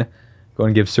on my end, go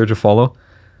and give Serge a follow.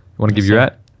 You want to give your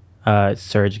at? It's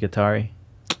Serge Gatari.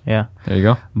 Yeah. There you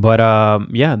go. But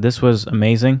yeah, this was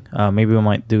amazing. Maybe we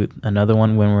might do another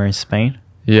one when we're in Spain.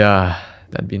 Yeah,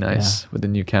 that'd be nice with the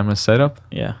new camera setup.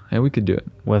 Yeah. Yeah, we could do it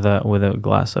with a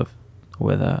glass of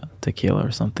tequila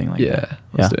or something like that. Yeah,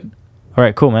 let's do it. All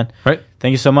right, cool, man. Right.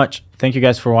 Thank you so much. Thank you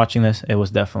guys for watching this. It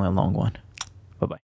was definitely a long one.